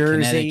in Jersey,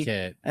 Jersey.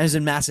 Connecticut. I was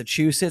in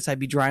Massachusetts. I'd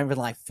be driving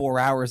like 4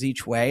 hours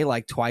each way,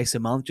 like twice a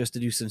month, just to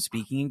do some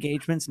speaking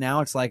engagements. Now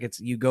it's like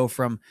you go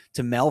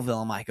to Melville.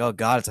 I'm like, oh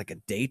God, it's like a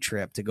day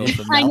trip to go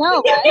from I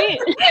Melville. know,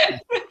 right?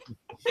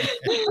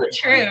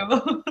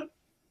 True.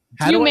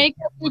 How You do I make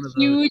get a one of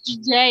those? huge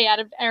day out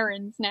of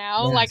errands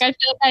now. Yes. Like I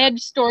feel like I had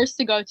stores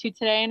to go to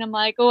today, and I'm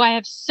like, oh, I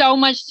have so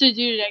much to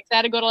do today because I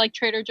had to go to like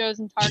Trader Joe's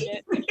and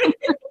Target.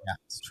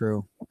 It's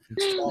true.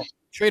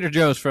 Trader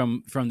Joe's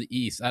from the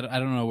east. I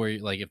don't know where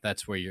if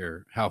that's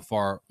where how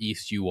far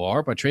east you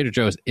are, but Trader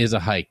Joe's is a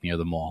hike near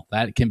the mall.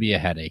 That can be a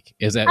headache.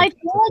 Is that? I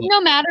feel like no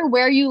matter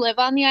where you live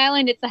on the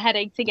island, it's a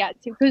headache to get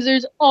to because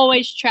there's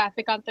always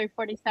traffic on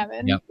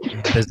 347. Yep.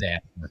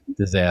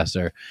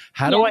 Disaster.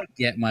 How do I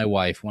get my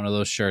wife one of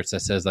those shirts that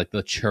says like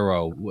the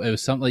churro? It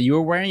was something you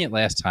were wearing it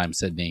last time,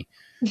 Sydney.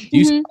 Do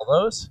you sell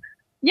those?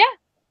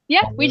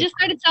 Yeah, we just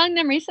started selling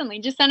them recently.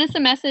 Just send us a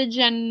message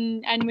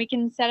and we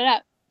can set it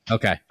up.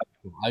 Okay.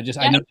 I noticed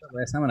that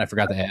last time and I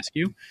forgot to ask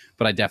you,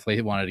 but I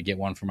definitely wanted to get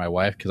one for my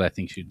wife because I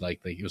think she'd like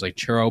it was like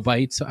churro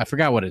bites. I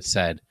forgot what it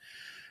said.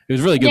 It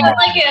was really good. Yeah, I like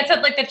marketing. it.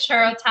 It's like the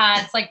churro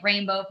tots, like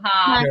rainbow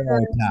pop. Churro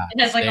tots.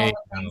 It has like There all you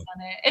the things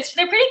go. on it.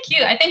 They're pretty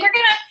cute. I think we're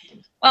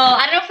gonna. Well,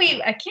 I don't know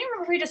if I can't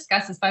remember if we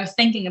discussed this, but I was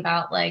thinking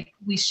about like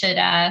we should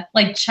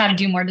like try to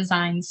do more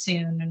designs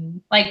soon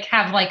and like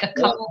have like a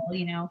couple,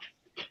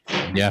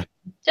 Yeah.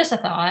 Just a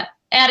thought.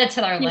 Add it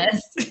to our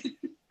list.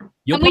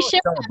 You'll And we probably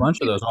ship sell a bunch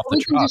of those off the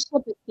We can truck. just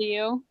ship it to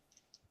you.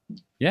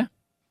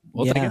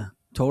 We'll take it. Yeah,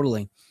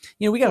 totally.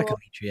 We got to Cool. come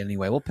meet you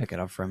anyway. We'll pick it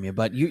up from you.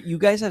 But you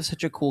guys have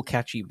such a cool,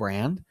 catchy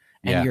brand,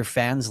 and Yeah. your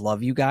fans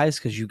love you guys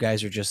because you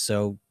guys are just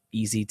so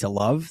easy to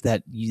love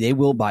that they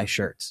will buy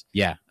shirts.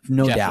 Yeah.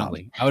 No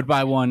Definitely. I would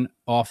buy one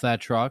off that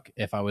truck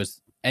if I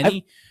was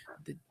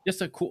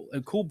just a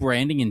cool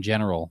branding in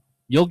general.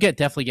 You'll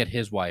definitely get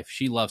his wife.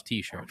 She loves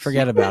t-shirts. doubt.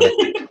 Forget about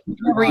it. We've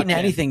never eaten Okay.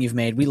 anything you've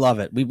made. We love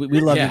it. We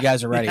love Yeah. you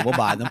guys already. We'll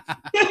buy them.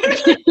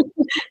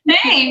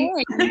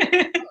 Thanks.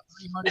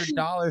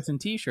 $300 in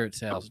t-shirt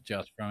sales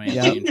just from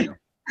Yep. Andy.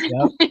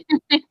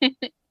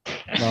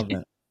 Love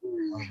it.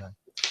 Love it.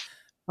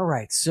 All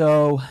right.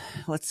 So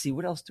let's see.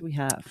 What else do we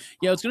have?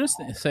 Yeah, I was going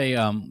to say,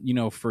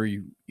 for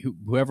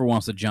whoever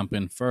wants to jump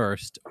in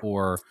first,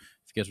 or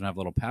if you guys want to have a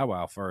little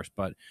powwow first,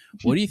 but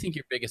what do you think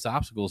your biggest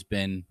obstacle has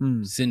been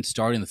since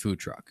starting the food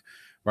truck?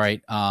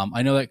 Right.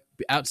 I know that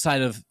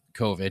outside of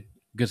COVID,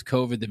 because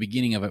COVID, the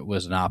beginning of it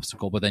was an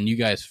obstacle, but then you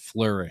guys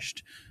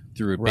flourished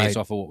through it based Right.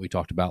 off of what we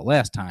talked about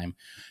last time.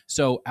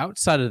 So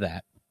outside of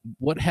that,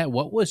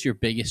 what was your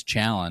biggest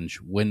challenge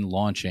when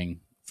launching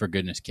For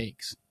Goodness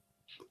Cakes?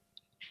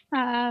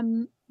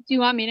 Do you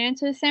want me to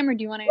answer this, Sam, or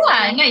do you want to?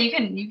 Yeah, no, you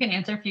can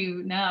answer if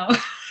you know.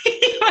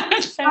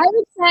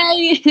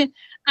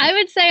 I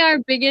would say our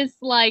biggest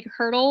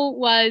hurdle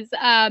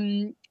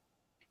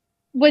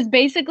was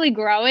basically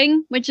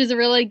growing, which is a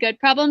really good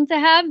problem to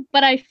have.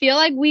 But I feel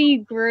like we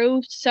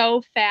grew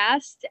so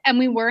fast and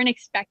we weren't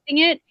expecting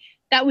it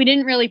that we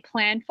didn't really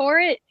plan for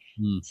it.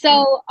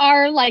 So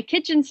our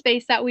kitchen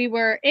space that we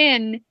were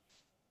in,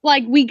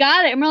 we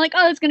got it and we're like,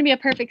 oh, it's going to be a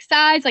perfect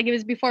size. It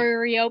was before we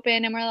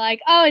reopened and we're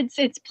like, oh,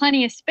 it's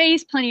plenty of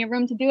space, plenty of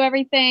room to do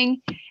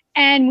everything.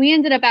 And we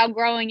ended up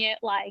outgrowing it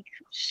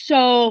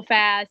so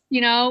fast,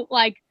 it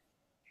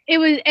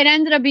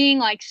ended up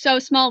being so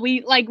small.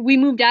 We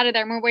moved out of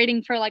there and we're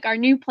waiting for our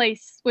new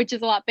place, which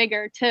is a lot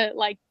bigger to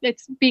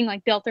it's being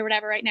built or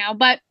whatever right now.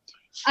 But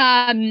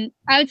I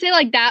would say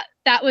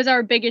that was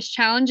our biggest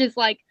challenge is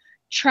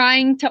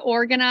trying to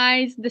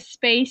organize the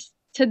space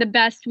to the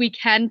best we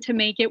can to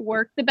make it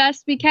work the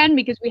best we can,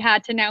 because we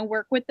had to now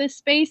work with this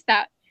space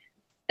that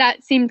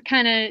seemed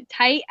kind of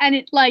tight. And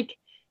it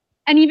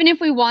and even if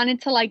we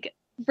wanted to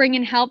bring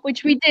in help,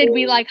 which we did.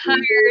 We like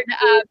hired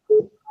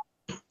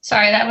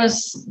Sorry, that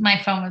was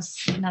my phone was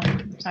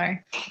nothing.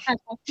 Sorry.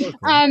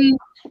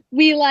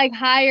 we like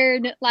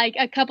hired like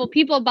a couple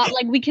people, but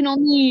like we can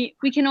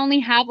only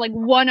have like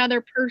one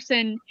other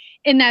person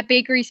in that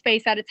bakery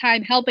space at a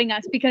time helping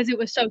us because it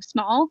was so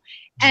small,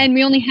 and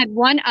we only had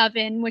one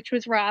oven, which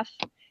was rough.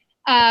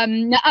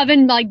 The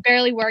oven like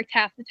barely worked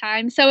half the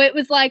time, so it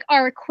was like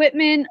our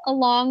equipment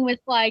along with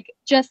like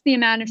just the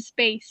amount of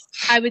space,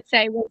 I would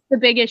say, was the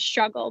biggest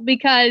struggle,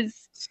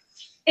 because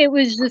it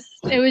was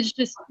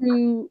just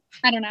too,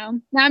 I don't know,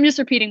 now I'm just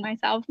repeating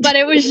myself, but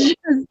it was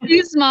just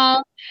too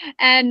small,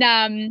 and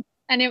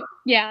it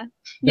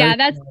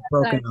that's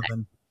broken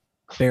oven.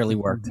 Barely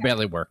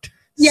worked.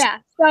 Yeah,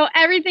 so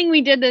everything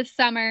we did this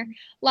summer,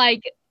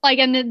 like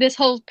in this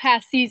whole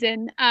past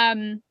season,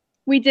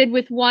 we did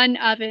with one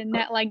oven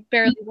that like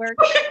barely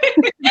worked.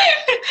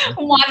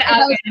 One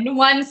oven,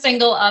 one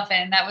single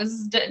oven. That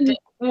was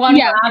one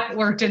rack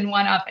worked in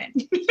one oven.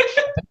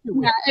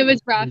 Yeah, it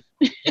was rough.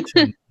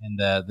 And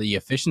the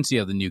efficiency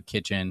of the new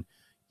kitchen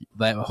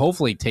that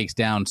hopefully takes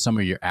down some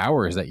of your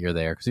hours that you're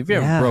there. Because if you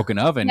have a broken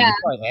oven, you're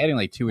probably adding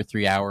like 2 or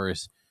 3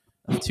 hours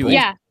of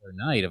a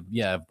night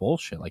of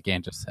bullshit, like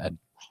Ann just said.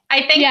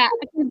 I think. Yeah.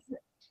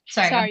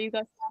 Sorry, you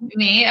go.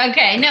 Me?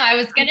 Okay. No, I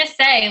was gonna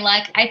say,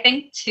 like, I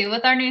think too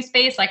with our new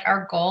space, like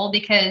our goal,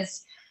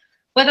 because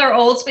with our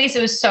old space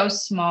it was so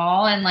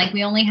small and like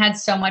we only had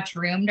so much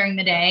room during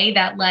the day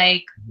that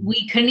like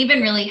we couldn't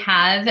even really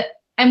have,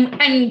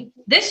 and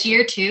this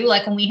year too,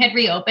 like when we had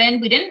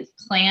reopened, we didn't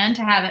plan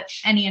to have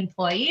any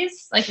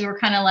employees. Like we were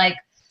kind of like,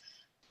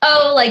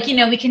 oh, like, you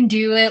know, we can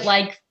do it,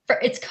 like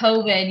it's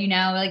COVID, you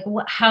know, like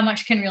how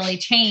much can really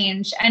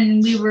change?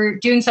 And we were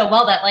doing so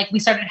well that like we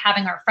started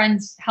having our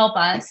friends help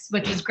us,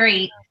 which was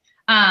great.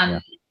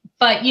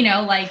 But you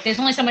know, like there's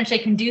only so much they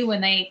can do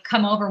when they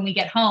come over and we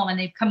get home and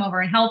they come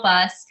over and help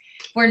us.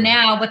 Where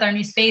now with our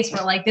new space,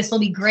 we're like, this will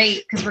be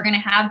great because we're going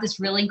to have this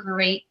really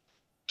great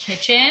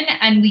kitchen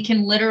and we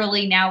can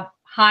literally now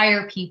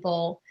hire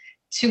people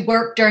to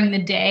work during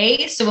the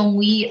day. So when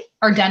we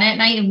are done at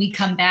night and we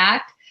come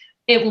back,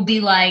 it will be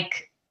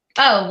like,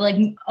 oh, like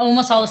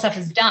almost all the stuff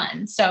is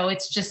done. So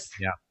it's just,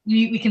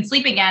 we can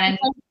sleep again.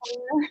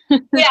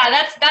 And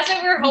that's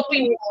what we're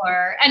hoping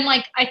for. And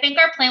like, I think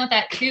our plan with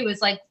that too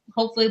is like,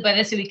 hopefully by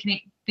this we can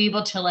be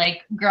able to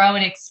like grow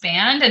and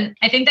expand. And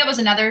I think that was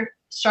another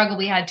struggle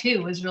we had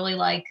too, was really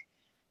like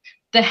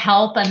the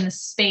help and the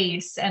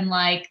space and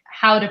like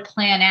how to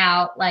plan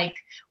out. Like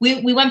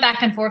we went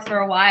back and forth for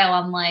a while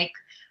on like,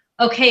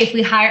 okay, if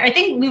we hire, I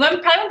think we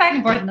probably went back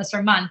and forth on this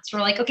for months.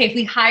 We're like, okay, if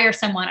we hire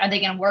someone, are they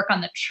going to work on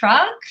the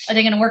truck? Are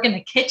they going to work in the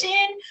kitchen?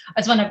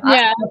 As one of us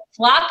to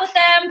flop with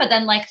them? But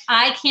then like,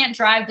 I can't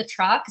drive the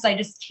truck because I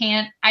just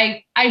can't,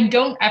 I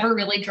don't ever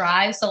really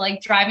drive. So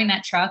like driving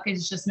that truck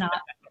is just not,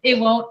 it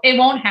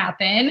won't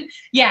happen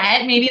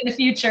yet, maybe in the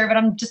future, but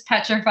I'm just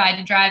petrified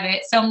to drive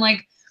it. So I'm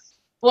like,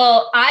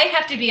 well, I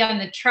have to be on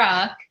the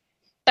truck,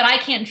 but I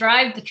can't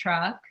drive the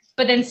truck.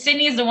 But then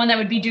Sydney is the one that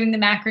would be doing the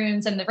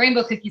macaroons and the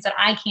rainbow cookies that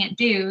I can't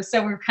do.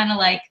 So we're kind of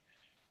like,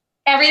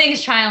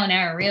 everything's trial and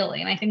error,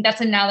 really. And I think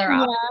that's another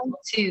obstacle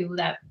too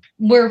that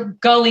we're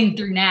going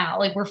through now.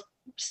 Like we're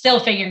still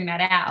figuring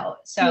that out.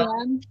 So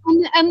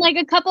and like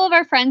a couple of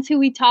our friends who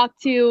we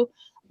talked to,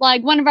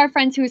 like one of our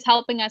friends who was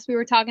helping us, we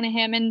were talking to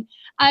him and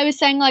I was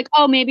saying like,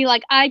 oh, maybe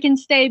like I can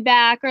stay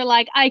back or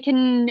like I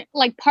can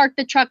like park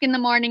the truck in the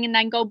morning and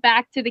then go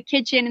back to the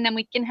kitchen and then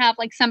we can have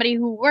like somebody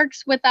who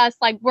works with us,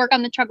 like work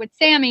on the truck with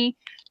Sammy.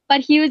 But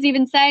he was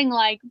even saying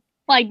like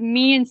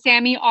me and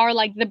Sammy are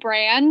like the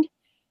brand.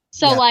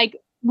 So like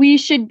we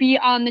should be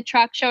on the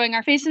truck showing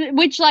our faces,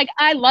 which like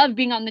I love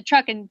being on the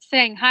truck and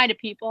saying hi to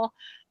people.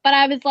 But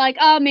I was like,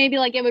 oh, maybe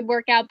like it would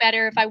work out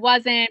better if I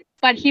wasn't.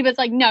 But he was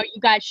like, no, you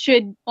guys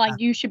should like,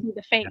 you should be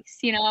the face,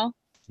 you know?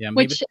 Yeah,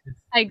 maybe which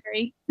I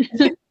agree.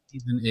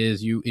 Season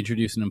is you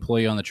introduce an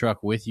employee on the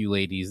truck with you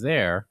ladies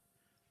there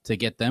to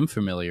get them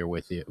familiar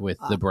with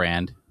the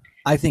brand.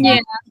 I think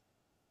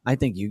I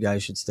think you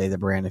guys should stay the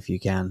brand if you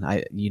can.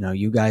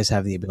 You guys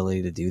have the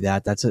ability to do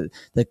that.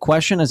 The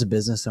question as a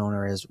business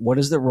owner is, what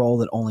is the role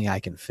that only I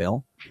can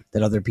fill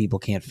that other people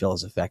can't fill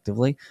as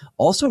effectively?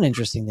 Also an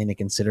interesting thing to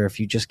consider, if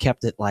you just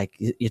kept it like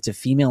it's a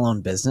female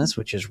owned business,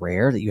 which is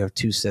rare that you have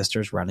two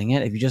sisters running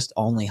it. If you just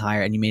only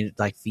hire and you made it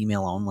like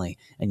female only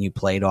and you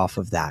played off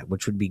of that,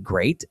 which would be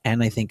great.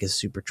 And I think is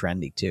super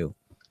trendy too.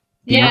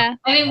 Yeah.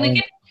 I mean,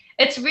 we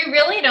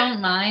really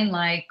don't mind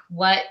like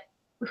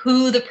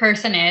who the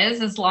person is,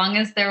 as long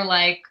as they're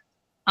like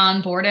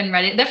on board and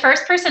ready. The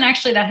first person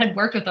actually that had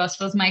worked with us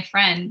was my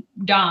friend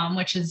Dom,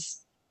 which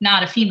is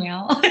not a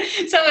female.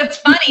 So it's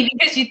funny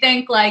because you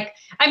think like,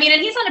 I mean, and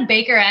he's not a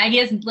baker. He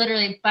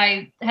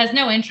has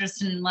no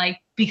interest in like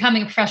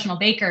becoming a professional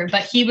baker,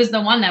 but he was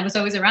the one that was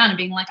always around and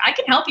being like, I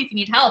can help you if you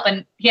need help.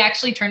 And he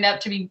actually turned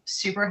out to be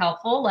super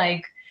helpful.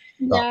 Like,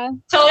 so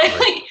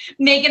like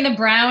making the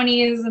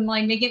brownies and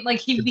like making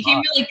like he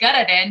became really good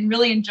at it and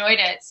really enjoyed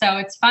it. So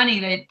it's funny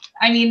that,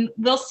 I mean,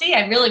 we'll see.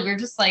 We're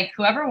just like,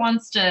 whoever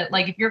wants to,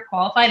 like, if you're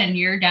qualified and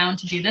you're down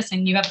to do this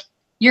and you have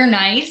you're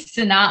nice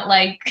and not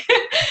like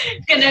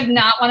gonna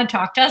not want to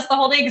talk to us the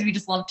whole day because we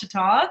just love to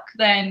talk,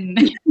 then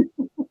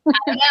I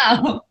don't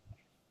know.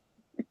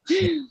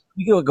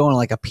 You could go on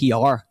like a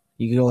PR.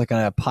 You could go like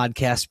a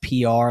podcast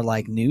PR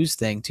like news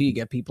thing too. You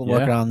get people Yeah.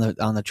 working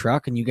on the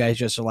truck, and you guys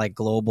just are like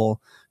globe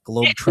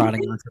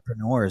trotting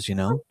entrepreneurs. You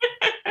know,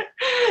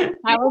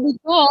 That would be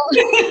cool.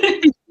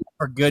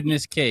 For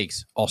goodness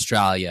sakes,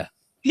 Australia.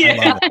 I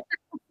love it.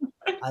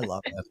 I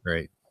love it. That's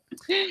great.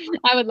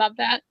 I would love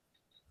that.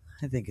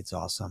 I think it's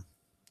awesome.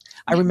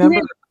 I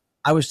remember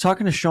I was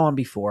talking to Sean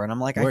before, and I'm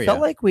like, Were I felt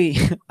ya? like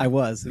I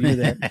was. You were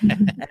there.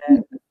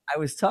 And I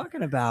was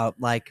talking about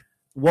like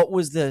what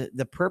was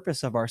the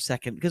purpose of our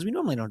second, because we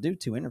normally don't do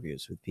 2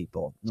 interviews with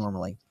people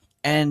normally,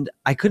 and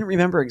I couldn't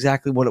remember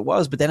exactly what it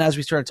was. But then as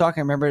we started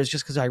talking, I remember it's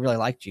just because I really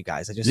liked you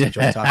guys. I just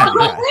enjoyed talking to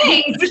you guys. Oh,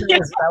 thanks.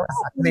 That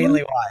was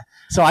mainly why.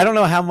 So I don't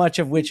know how much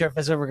of which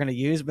episode we're going to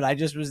use, but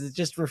it's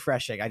just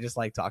refreshing. I just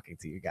like talking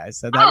to you guys.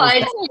 So that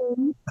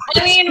was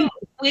I mean,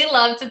 we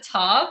love to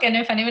talk, and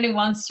if anybody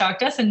wants to talk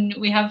to us and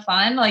we have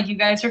fun, like you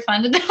guys are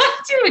fun to talk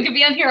to, we could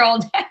be on here all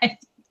day.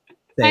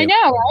 I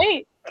know,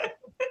 right?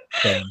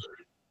 Same.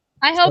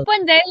 I hope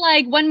one day,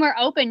 like when we're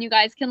open, you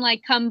guys can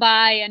like come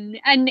by and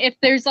if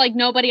there's like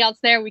nobody else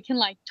there, we can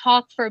like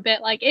talk for a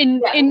bit, like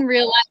in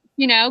real life,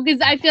 you know,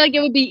 because I feel like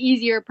it would be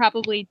easier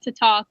probably to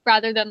talk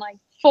rather than like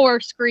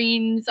 4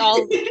 screens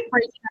all breaking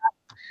up.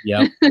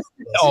 Yep.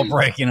 All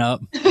breaking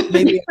up.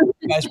 Maybe if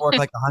you guys work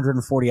like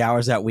 140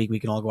 hours that week, we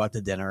can all go out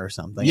to dinner or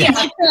something. Yeah,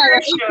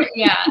 for sure.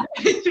 Yeah.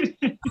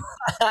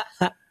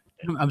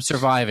 I'm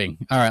surviving.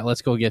 All right,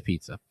 let's go get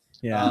pizza.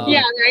 Yeah.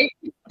 Yeah,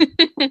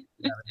 right.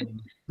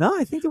 No,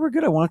 I think that we're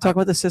good. I want to talk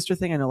about the sister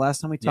thing. I know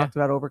last time we talked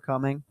about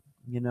overcoming.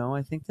 You know,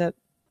 I think that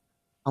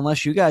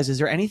unless you guys, is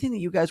there anything that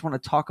you guys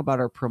want to talk about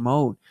or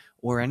promote,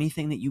 or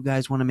anything that you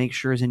guys want to make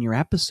sure is in your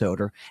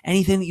episode, or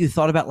anything that you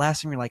thought about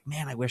last time you're like,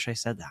 man, I wish I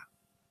said that?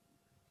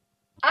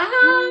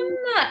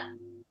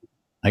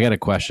 I got a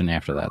question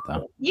after that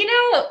though. You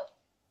know,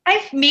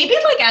 I maybe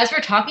like as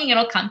we're talking,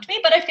 it'll come to me,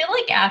 but I feel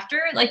like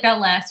after like that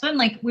last one,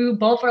 like we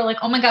both were like,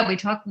 oh my God,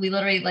 we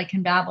literally like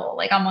can babble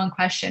like on one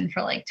question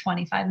for like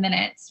 25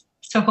 minutes.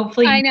 So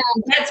hopefully I know.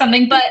 that's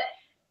something, but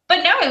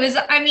no, it was,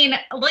 I mean,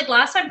 like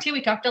last time too,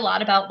 we talked a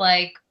lot about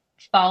like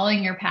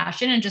following your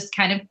passion and just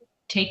kind of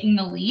taking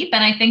the leap.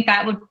 And I think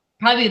that would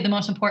probably be the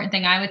most important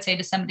thing I would say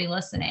to somebody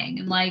listening.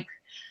 And like,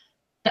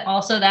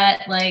 also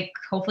that like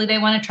hopefully they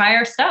want to try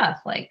our stuff,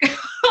 like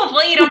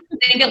hopefully you don't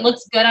think it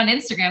looks good on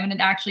Instagram and it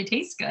actually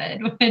tastes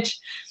good, which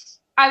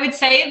I would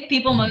say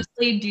people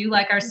mostly do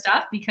like our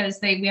stuff because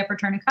we have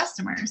returning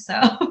customers. So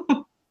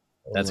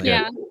That's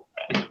good.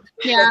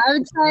 Yeah, I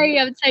would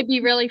say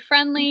be really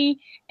friendly,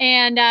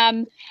 and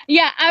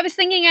I was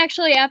thinking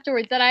actually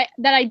afterwards that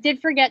I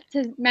did forget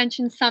to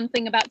mention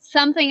something about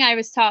something I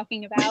was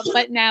talking about,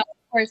 but now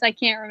of course I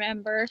can't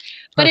remember.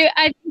 But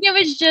I think it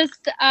was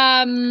just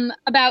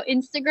about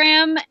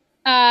Instagram.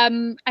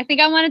 I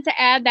think I wanted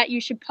to add that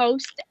you should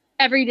post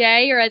every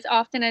day or as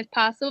often as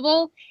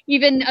possible,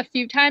 even a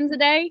few times a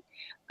day.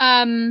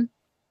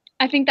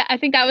 I think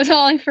that was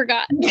all I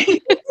forgot.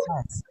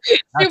 That's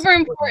Super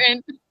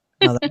important.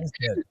 No, that is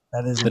good.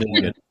 That is That is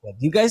really good. good.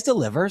 Do you guys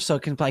deliver? So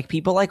can like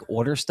people like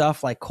order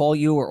stuff, like call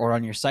you or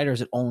on your site, or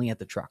is it only at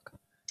the truck?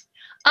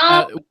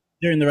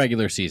 During the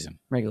regular season.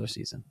 Regular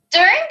season.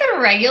 During the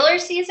regular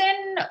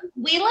season,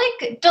 we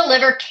like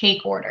deliver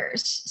cake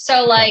orders.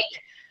 So like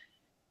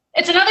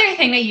it's another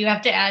thing that you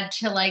have to add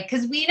to like,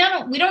 because we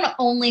don't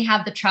only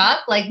have the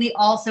truck, like we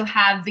also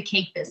have the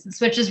cake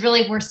business, which is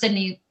really where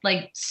Sydney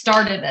like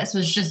started this,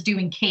 was just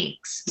doing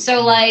cakes.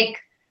 So like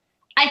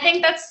I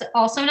think that's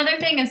also another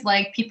thing is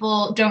like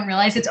people don't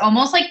realize it's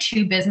almost like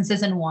 2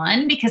 businesses in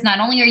one, because not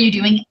only are you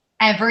doing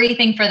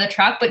everything for the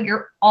truck, but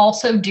you're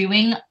also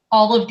doing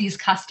all of these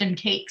custom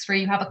cakes where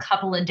you have a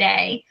couple a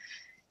day.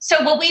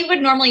 So what we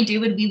would normally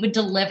do would we would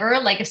deliver,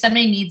 like if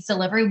somebody needs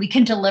delivery, we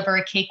can deliver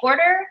a cake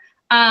order.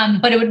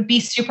 But it would be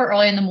super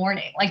early in the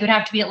morning. Like it would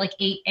have to be at like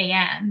 8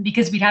 a.m.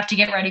 because we'd have to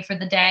get ready for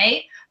the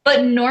day.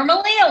 But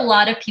normally a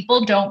lot of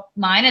people don't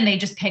mind and they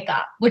just pick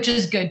up, which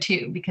is good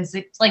too, because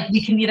it's like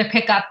we can either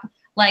pick up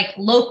like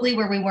locally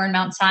where we were in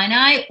Mount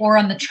Sinai or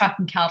on the truck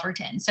in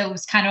Calverton. So it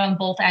was kind of on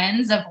both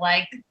ends of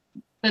like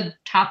the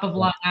top of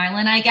Long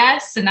Island, I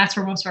guess. And that's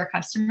where most of our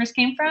customers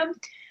came from.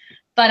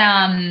 But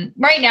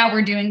right now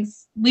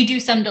we do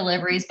some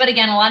deliveries, but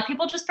again, a lot of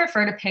people just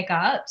prefer to pick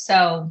up.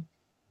 So,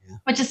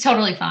 which is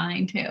totally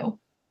fine too.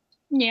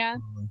 Yeah.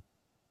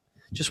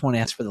 Just want to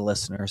ask for the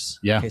listeners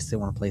in case they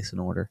want to place an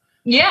order.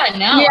 Yeah,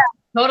 no,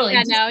 totally.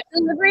 Yeah, no,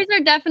 deliveries are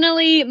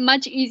definitely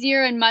much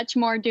easier and much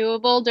more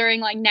doable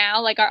during like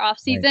now, like our off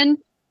season,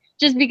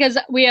 just because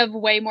we have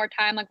way more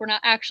time. Like we're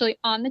not actually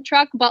on the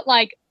truck, but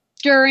like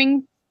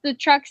during the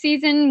truck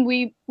season,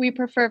 we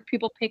prefer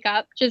people pick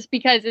up just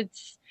because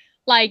it's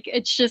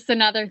just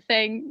another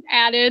thing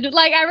added.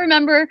 Like I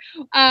remember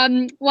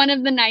one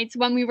of the nights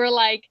when we were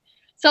like,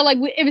 so like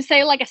it was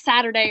say like a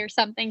Saturday or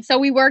something. So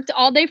we worked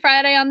all day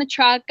Friday on the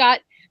truck,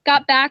 got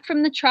back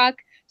from the truck,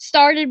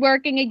 started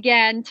working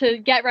again to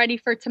get ready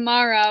for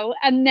tomorrow.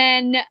 And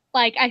then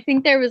like I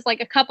think there was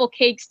like a couple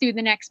cakes due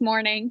the next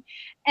morning.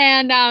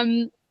 And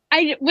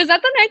I was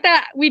that the night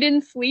that we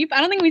didn't sleep.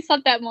 I don't think we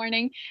slept that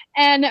morning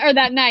or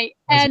that night.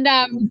 And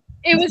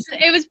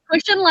it was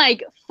pushing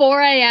like 4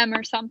 a.m.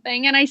 or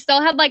something. And I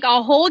still had like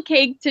a whole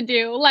cake to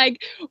do.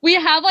 Like we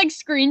have like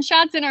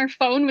screenshots in our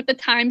phone with the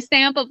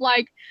timestamp of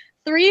like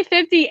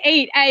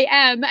 3:58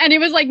 a.m. and it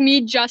was like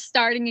me just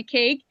starting a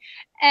cake.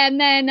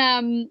 And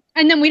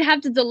then we'd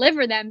have to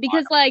deliver them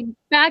because like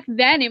back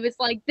then it was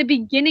like the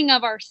beginning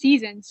of our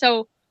season.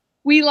 So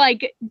we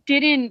like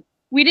didn't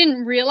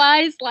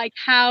realize like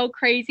how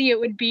crazy it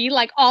would be,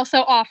 like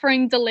also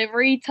offering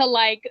delivery to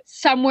like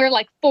somewhere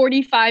like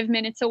 45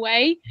 minutes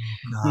away.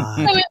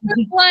 So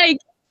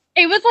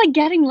it was like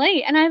getting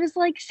late. And I was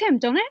like, Sam,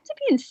 don't I have to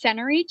be in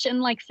Center Reach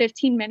in like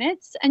 15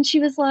 minutes? And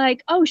she was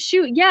like, oh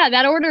shoot, yeah,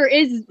 that order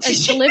is a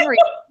delivery.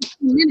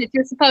 15 minutes.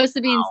 You're supposed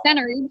to be in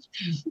Center Reach.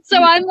 So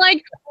I'm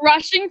like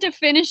rushing to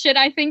finish it.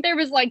 I think there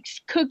was like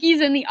cookies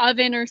in the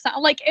oven or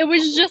something. Like it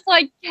was just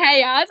like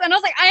chaos. And I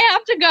was like, I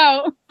have to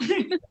go.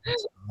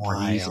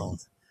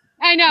 Wild.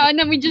 I know, and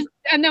then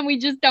we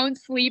just don't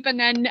sleep, and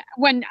then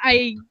when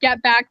I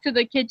get back to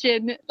the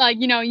kitchen, like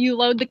you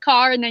load the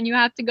car, and then you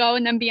have to go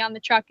and then be on the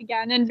truck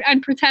again,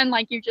 and pretend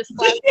like you just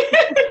slept.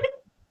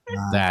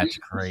 That's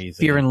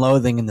crazy. Fear and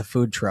loathing in the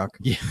food truck.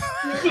 Yeah.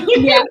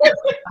 Yeah.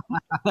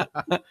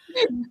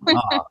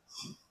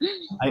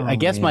 I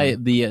guess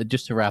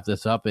just to wrap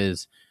this up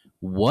is,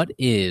 what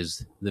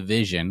is the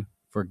vision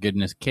for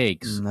Goodness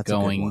Cakes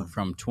going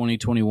from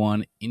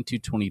 2021 into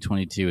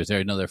 2022? Is there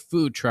another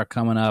food truck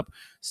coming up?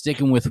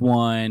 Sticking with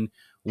one?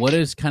 What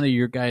is kind of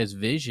your guys'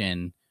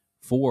 vision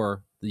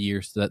for the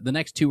years, the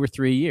next 2 or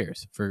 3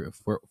 years for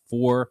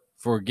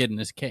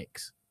Goodness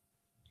Cakes?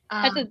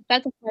 That's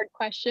a hard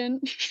question.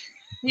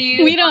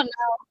 We don't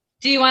know.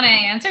 Do you want to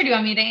answer? Do you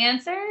want me to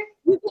answer?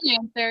 You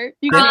can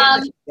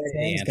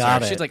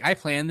answer. She's like, I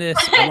planned this.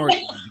 I'm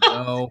ready to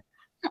go.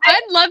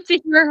 I'd love to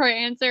hear her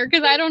answer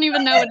because I don't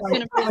even know what it's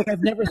going to be. Like,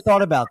 I've never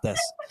thought about this.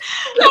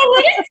 I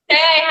wouldn't say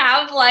I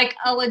have like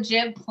a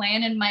legit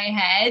plan in my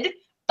head,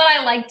 but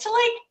I like to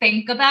like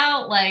think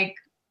about like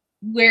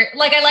where,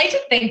 like I like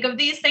to think of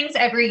these things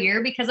every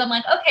year because I'm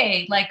like,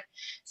 okay, like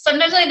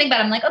sometimes when I think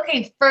about it, I'm like,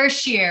 okay,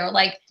 first year,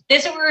 like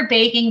this we were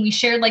baking, we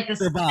shared like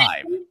this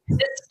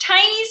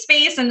tiny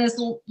space in this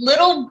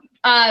little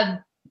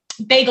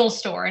bagel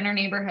store in our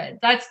neighborhood.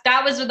 That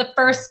was the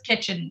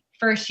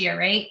first year,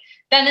 right?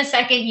 Then the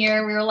second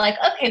year, we were like,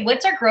 okay,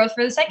 what's our growth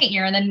for the second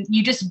year? And then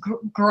you just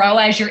grow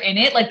as you're in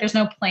it. Like there's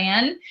no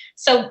plan.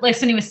 So like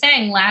Cindy was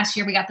saying, last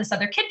year we got this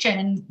other kitchen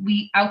and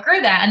we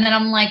outgrew that. And then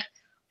I'm like,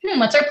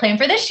 what's our plan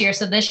for this year?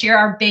 So this year,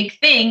 our big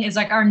thing is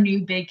like our new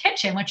big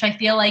kitchen, which I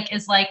feel like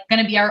is like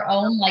going to be our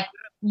own like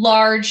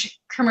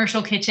large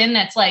commercial kitchen.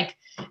 That's like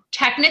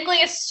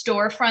technically a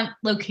storefront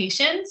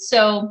location.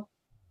 So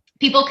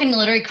people can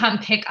literally come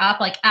pick up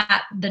like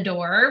at the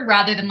door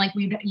rather than like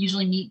we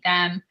usually meet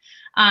them.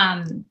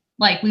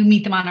 Like we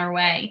meet them on our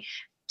way.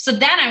 So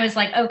then I was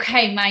like,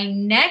 okay, my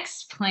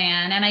next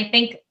plan, and I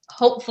think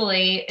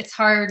hopefully it's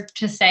hard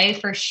to say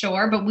for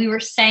sure, but we were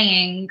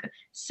saying,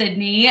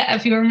 Sydney,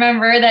 if you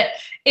remember, that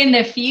in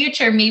the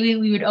future, maybe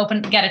we would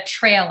get a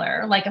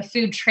trailer, like a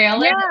food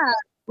trailer. Yeah.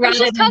 I was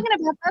just talking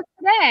about that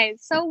today.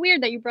 It's so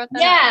weird that you brought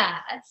that up. Yeah.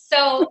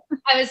 So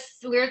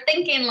we were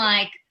thinking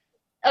like,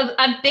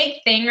 a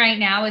big thing right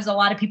now is a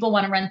lot of people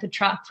want to rent the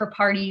truck for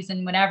parties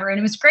and whatever. And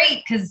it was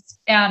great because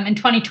in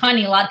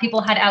 2020, a lot of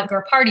people had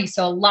outdoor parties.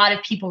 So a lot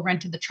of people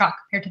rented the truck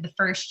compared to the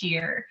first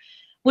year,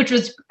 which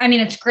was, I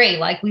mean, it's great.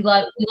 Like we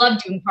love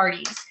doing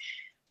parties.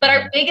 But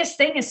our biggest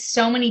thing is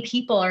so many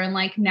people are in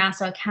like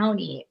Nassau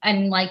County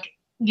and like,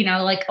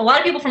 like a lot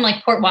of people from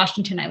like Port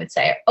Washington, I would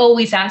say, are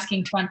always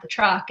asking to rent the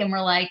truck. And we're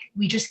like,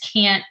 we just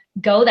can't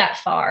go that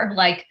far.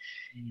 Like,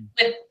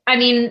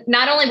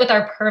 not only with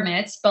our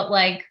permits, but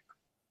like,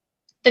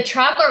 the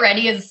truck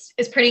already is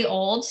pretty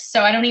old.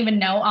 So I don't even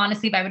know,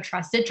 honestly, if I would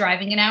trust it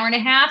driving an hour and a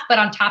half. But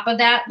on top of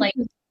that, like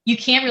you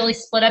can't really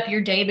split up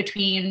your day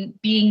between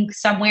being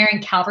somewhere in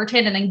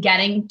Calverton and then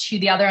getting to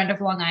the other end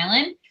of Long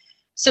Island.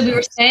 So we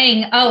were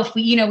saying, if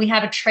we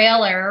have a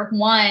trailer,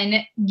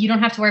 one, you don't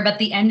have to worry about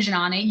the engine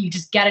on it. You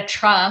just get a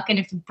truck. And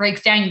if it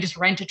breaks down, you just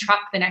rent a truck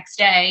the next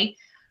day.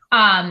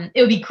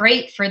 It would be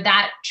great for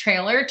that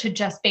trailer to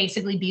just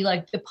basically be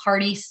like the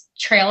party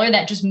trailer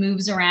that just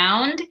moves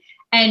around.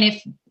 And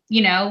if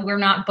we're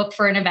not booked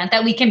for an event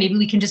that weekend, maybe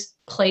we can just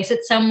place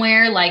it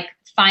somewhere, like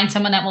find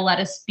someone that will let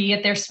us be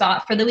at their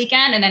spot for the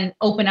weekend and then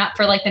open up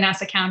for like the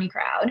Nassau County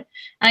crowd.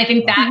 And I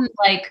think that's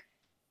like,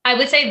 I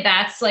would say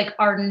that's like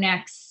our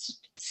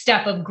next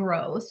step of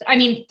growth. I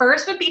mean,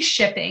 first would be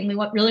shipping. We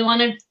really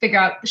want to figure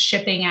out the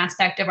shipping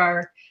aspect of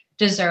our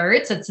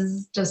desserts.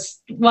 It's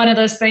just one of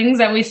those things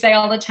that we say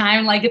all the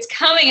time, like it's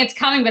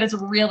coming, but it's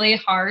really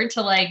hard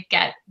to like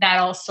get that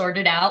all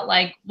sorted out,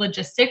 like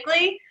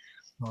logistically.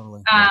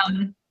 Totally.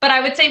 But I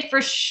would say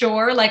for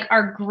sure, like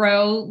our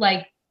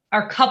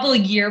couple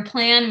year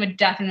plan would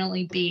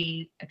definitely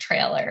be a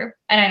trailer.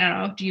 And I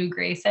don't know, do you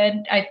agree,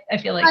 Sid? I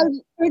feel like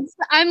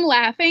I'm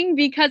laughing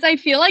because I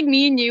feel like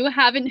me and you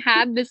haven't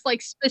had this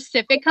like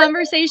specific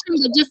conversation,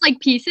 but just like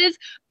pieces.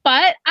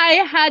 But I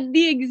had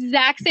the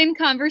exact same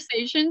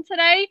conversation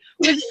today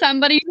with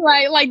somebody who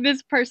I like,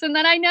 this person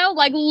that I know,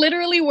 like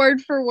literally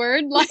word for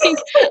word. Like I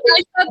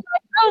said,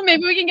 oh,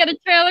 maybe we can get a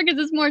trailer because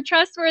it's more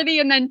trustworthy,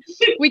 and then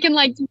we can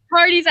like do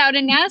parties out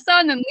in Nassau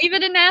and then leave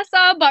it in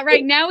Nassau. But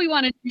right now we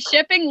want to do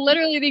shipping.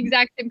 Literally the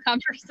exact same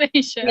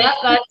conversation. yeah,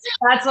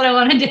 that's what I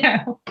want to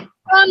do.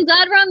 I'm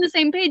glad we're on the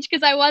same page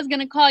because I was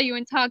going to call you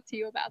and talk to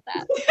you about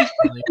that.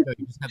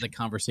 You just had the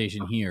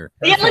conversation here.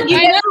 Yeah, like you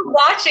guys are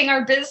watching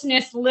our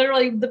business.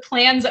 Literally, the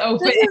plan's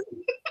open.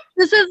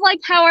 This is like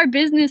how our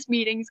business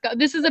meetings go.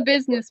 This is a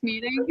business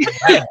meeting.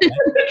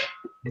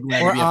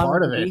 We're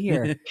part of it.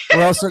 Here.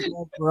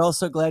 We're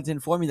also glad to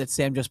inform you that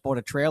Sam just bought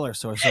a trailer,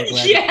 so we're so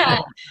glad. Yeah.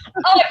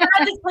 Oh, I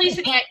forgot this place.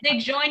 They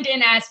joined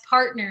in as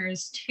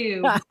partners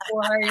too. Oh,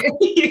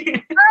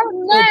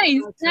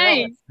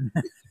 nice.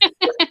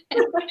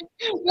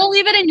 We'll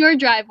leave it in your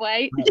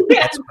driveway.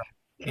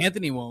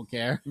 Anthony won't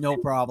care. No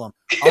problem.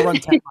 I'll run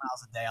 10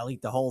 miles a day. I'll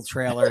eat the whole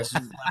trailer,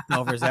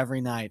 leftovers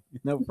every night.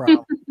 No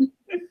problem.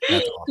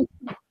 That's awesome.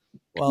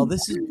 Well,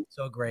 this is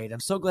so great. I'm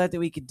so glad that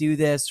we could do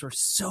this. We're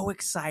so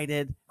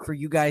excited for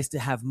you guys to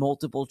have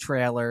multiple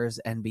trailers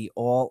and be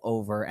all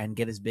over and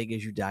get as big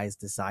as you guys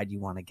decide you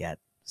want to get.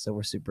 So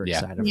we're super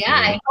excited. Yeah,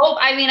 I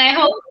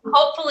hope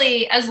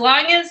hopefully as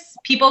long as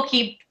people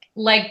keep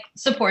like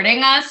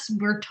supporting us,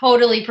 we're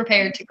totally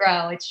prepared to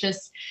grow. It's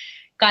just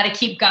got to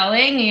keep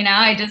going. You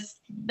know,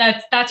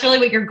 that's really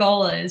what your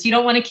goal is. You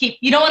don't want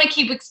to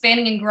keep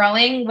expanding and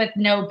growing with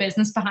no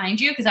business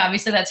behind you, because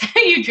obviously that's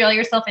how you drill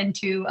yourself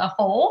into a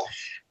hole.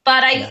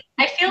 But I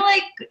feel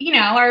like, you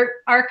know,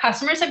 our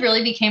customers have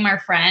really become our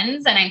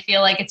friends, and I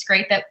feel like it's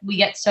great that we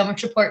get so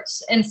much support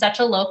in such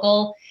a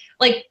local,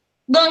 like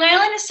Long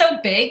Island is so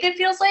big, it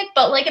feels like,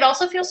 but like it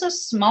also feels so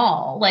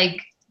small.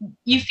 Like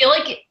you feel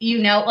like,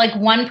 you know, like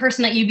one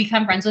person that you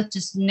become friends with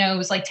just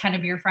knows like 10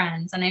 of your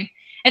friends. And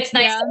it's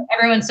nice that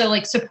everyone's so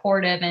like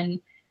supportive and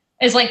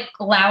is like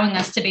allowing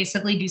us to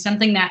basically do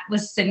something that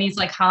was Sydney's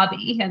like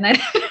hobby. And then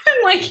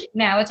like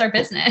now it's our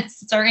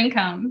business, it's our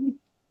income.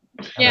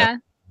 Yeah.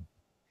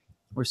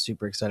 We're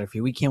super excited for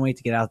you. We can't wait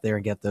to get out there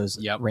and get those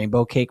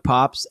rainbow cake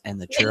pops and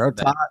the churro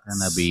tots.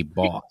 And they'll be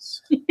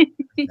boss.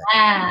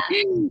 Yeah.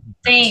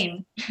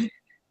 Same.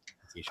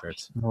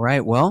 T-shirts. All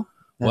right. Well,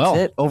 that's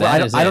it. Over. I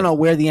don't know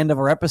where the end of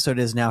our episode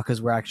is now,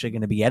 because we're actually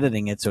going to be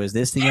editing it. So is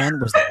this the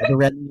end? Was the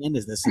other end the end?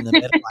 Is this in the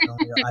middle?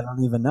 I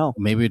don't even know.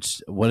 Maybe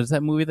it's, what is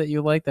that movie that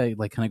you like that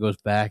like kind of goes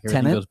back?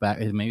 Everything goes back.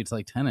 Maybe it's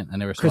like Tenet. I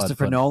never saw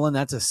Christopher Nolan.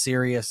 That's a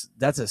serious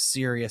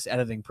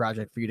editing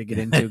project for you to get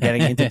into.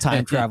 Getting into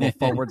time travel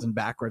forwards and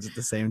backwards at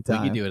the same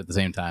time. We can do it at the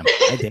same time.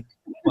 I did.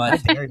 But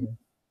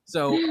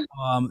so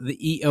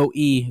the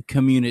EOE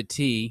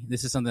community.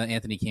 This is something that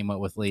Anthony came up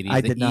with, ladies. I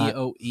did not.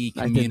 EOE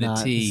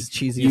community.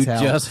 Cheesy You as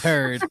hell. just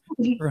heard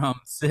from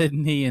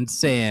Sydney and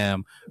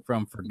Sam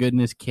from For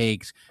Goodness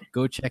Cakes.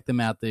 Go check them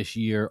out this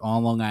year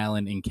on Long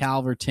Island in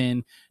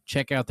Calverton.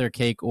 Check out their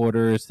cake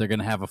orders. They're going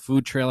to have a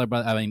food trailer,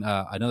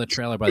 another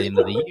trailer by the end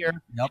of the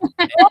year. Yep.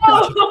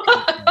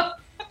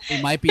 We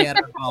might be at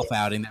our golf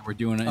outing that we're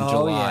doing in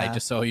July,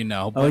 just so you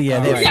know. But, they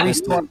have 3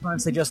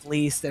 storefronts they just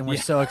leased, and we're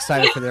so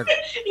excited for their.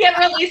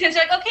 Release. It's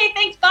like, okay,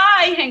 thanks,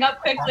 bye. Hang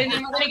up quickly, and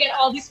then we're gonna get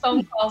all these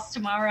phone calls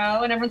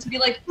tomorrow, and everyone's gonna be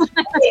like,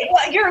 hey,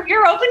 what,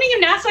 you're opening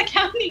in Nassau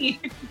County.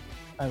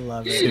 I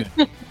love it.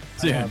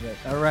 Soon. I love it.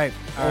 All right,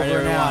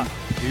 everyone.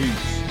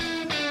 Peace.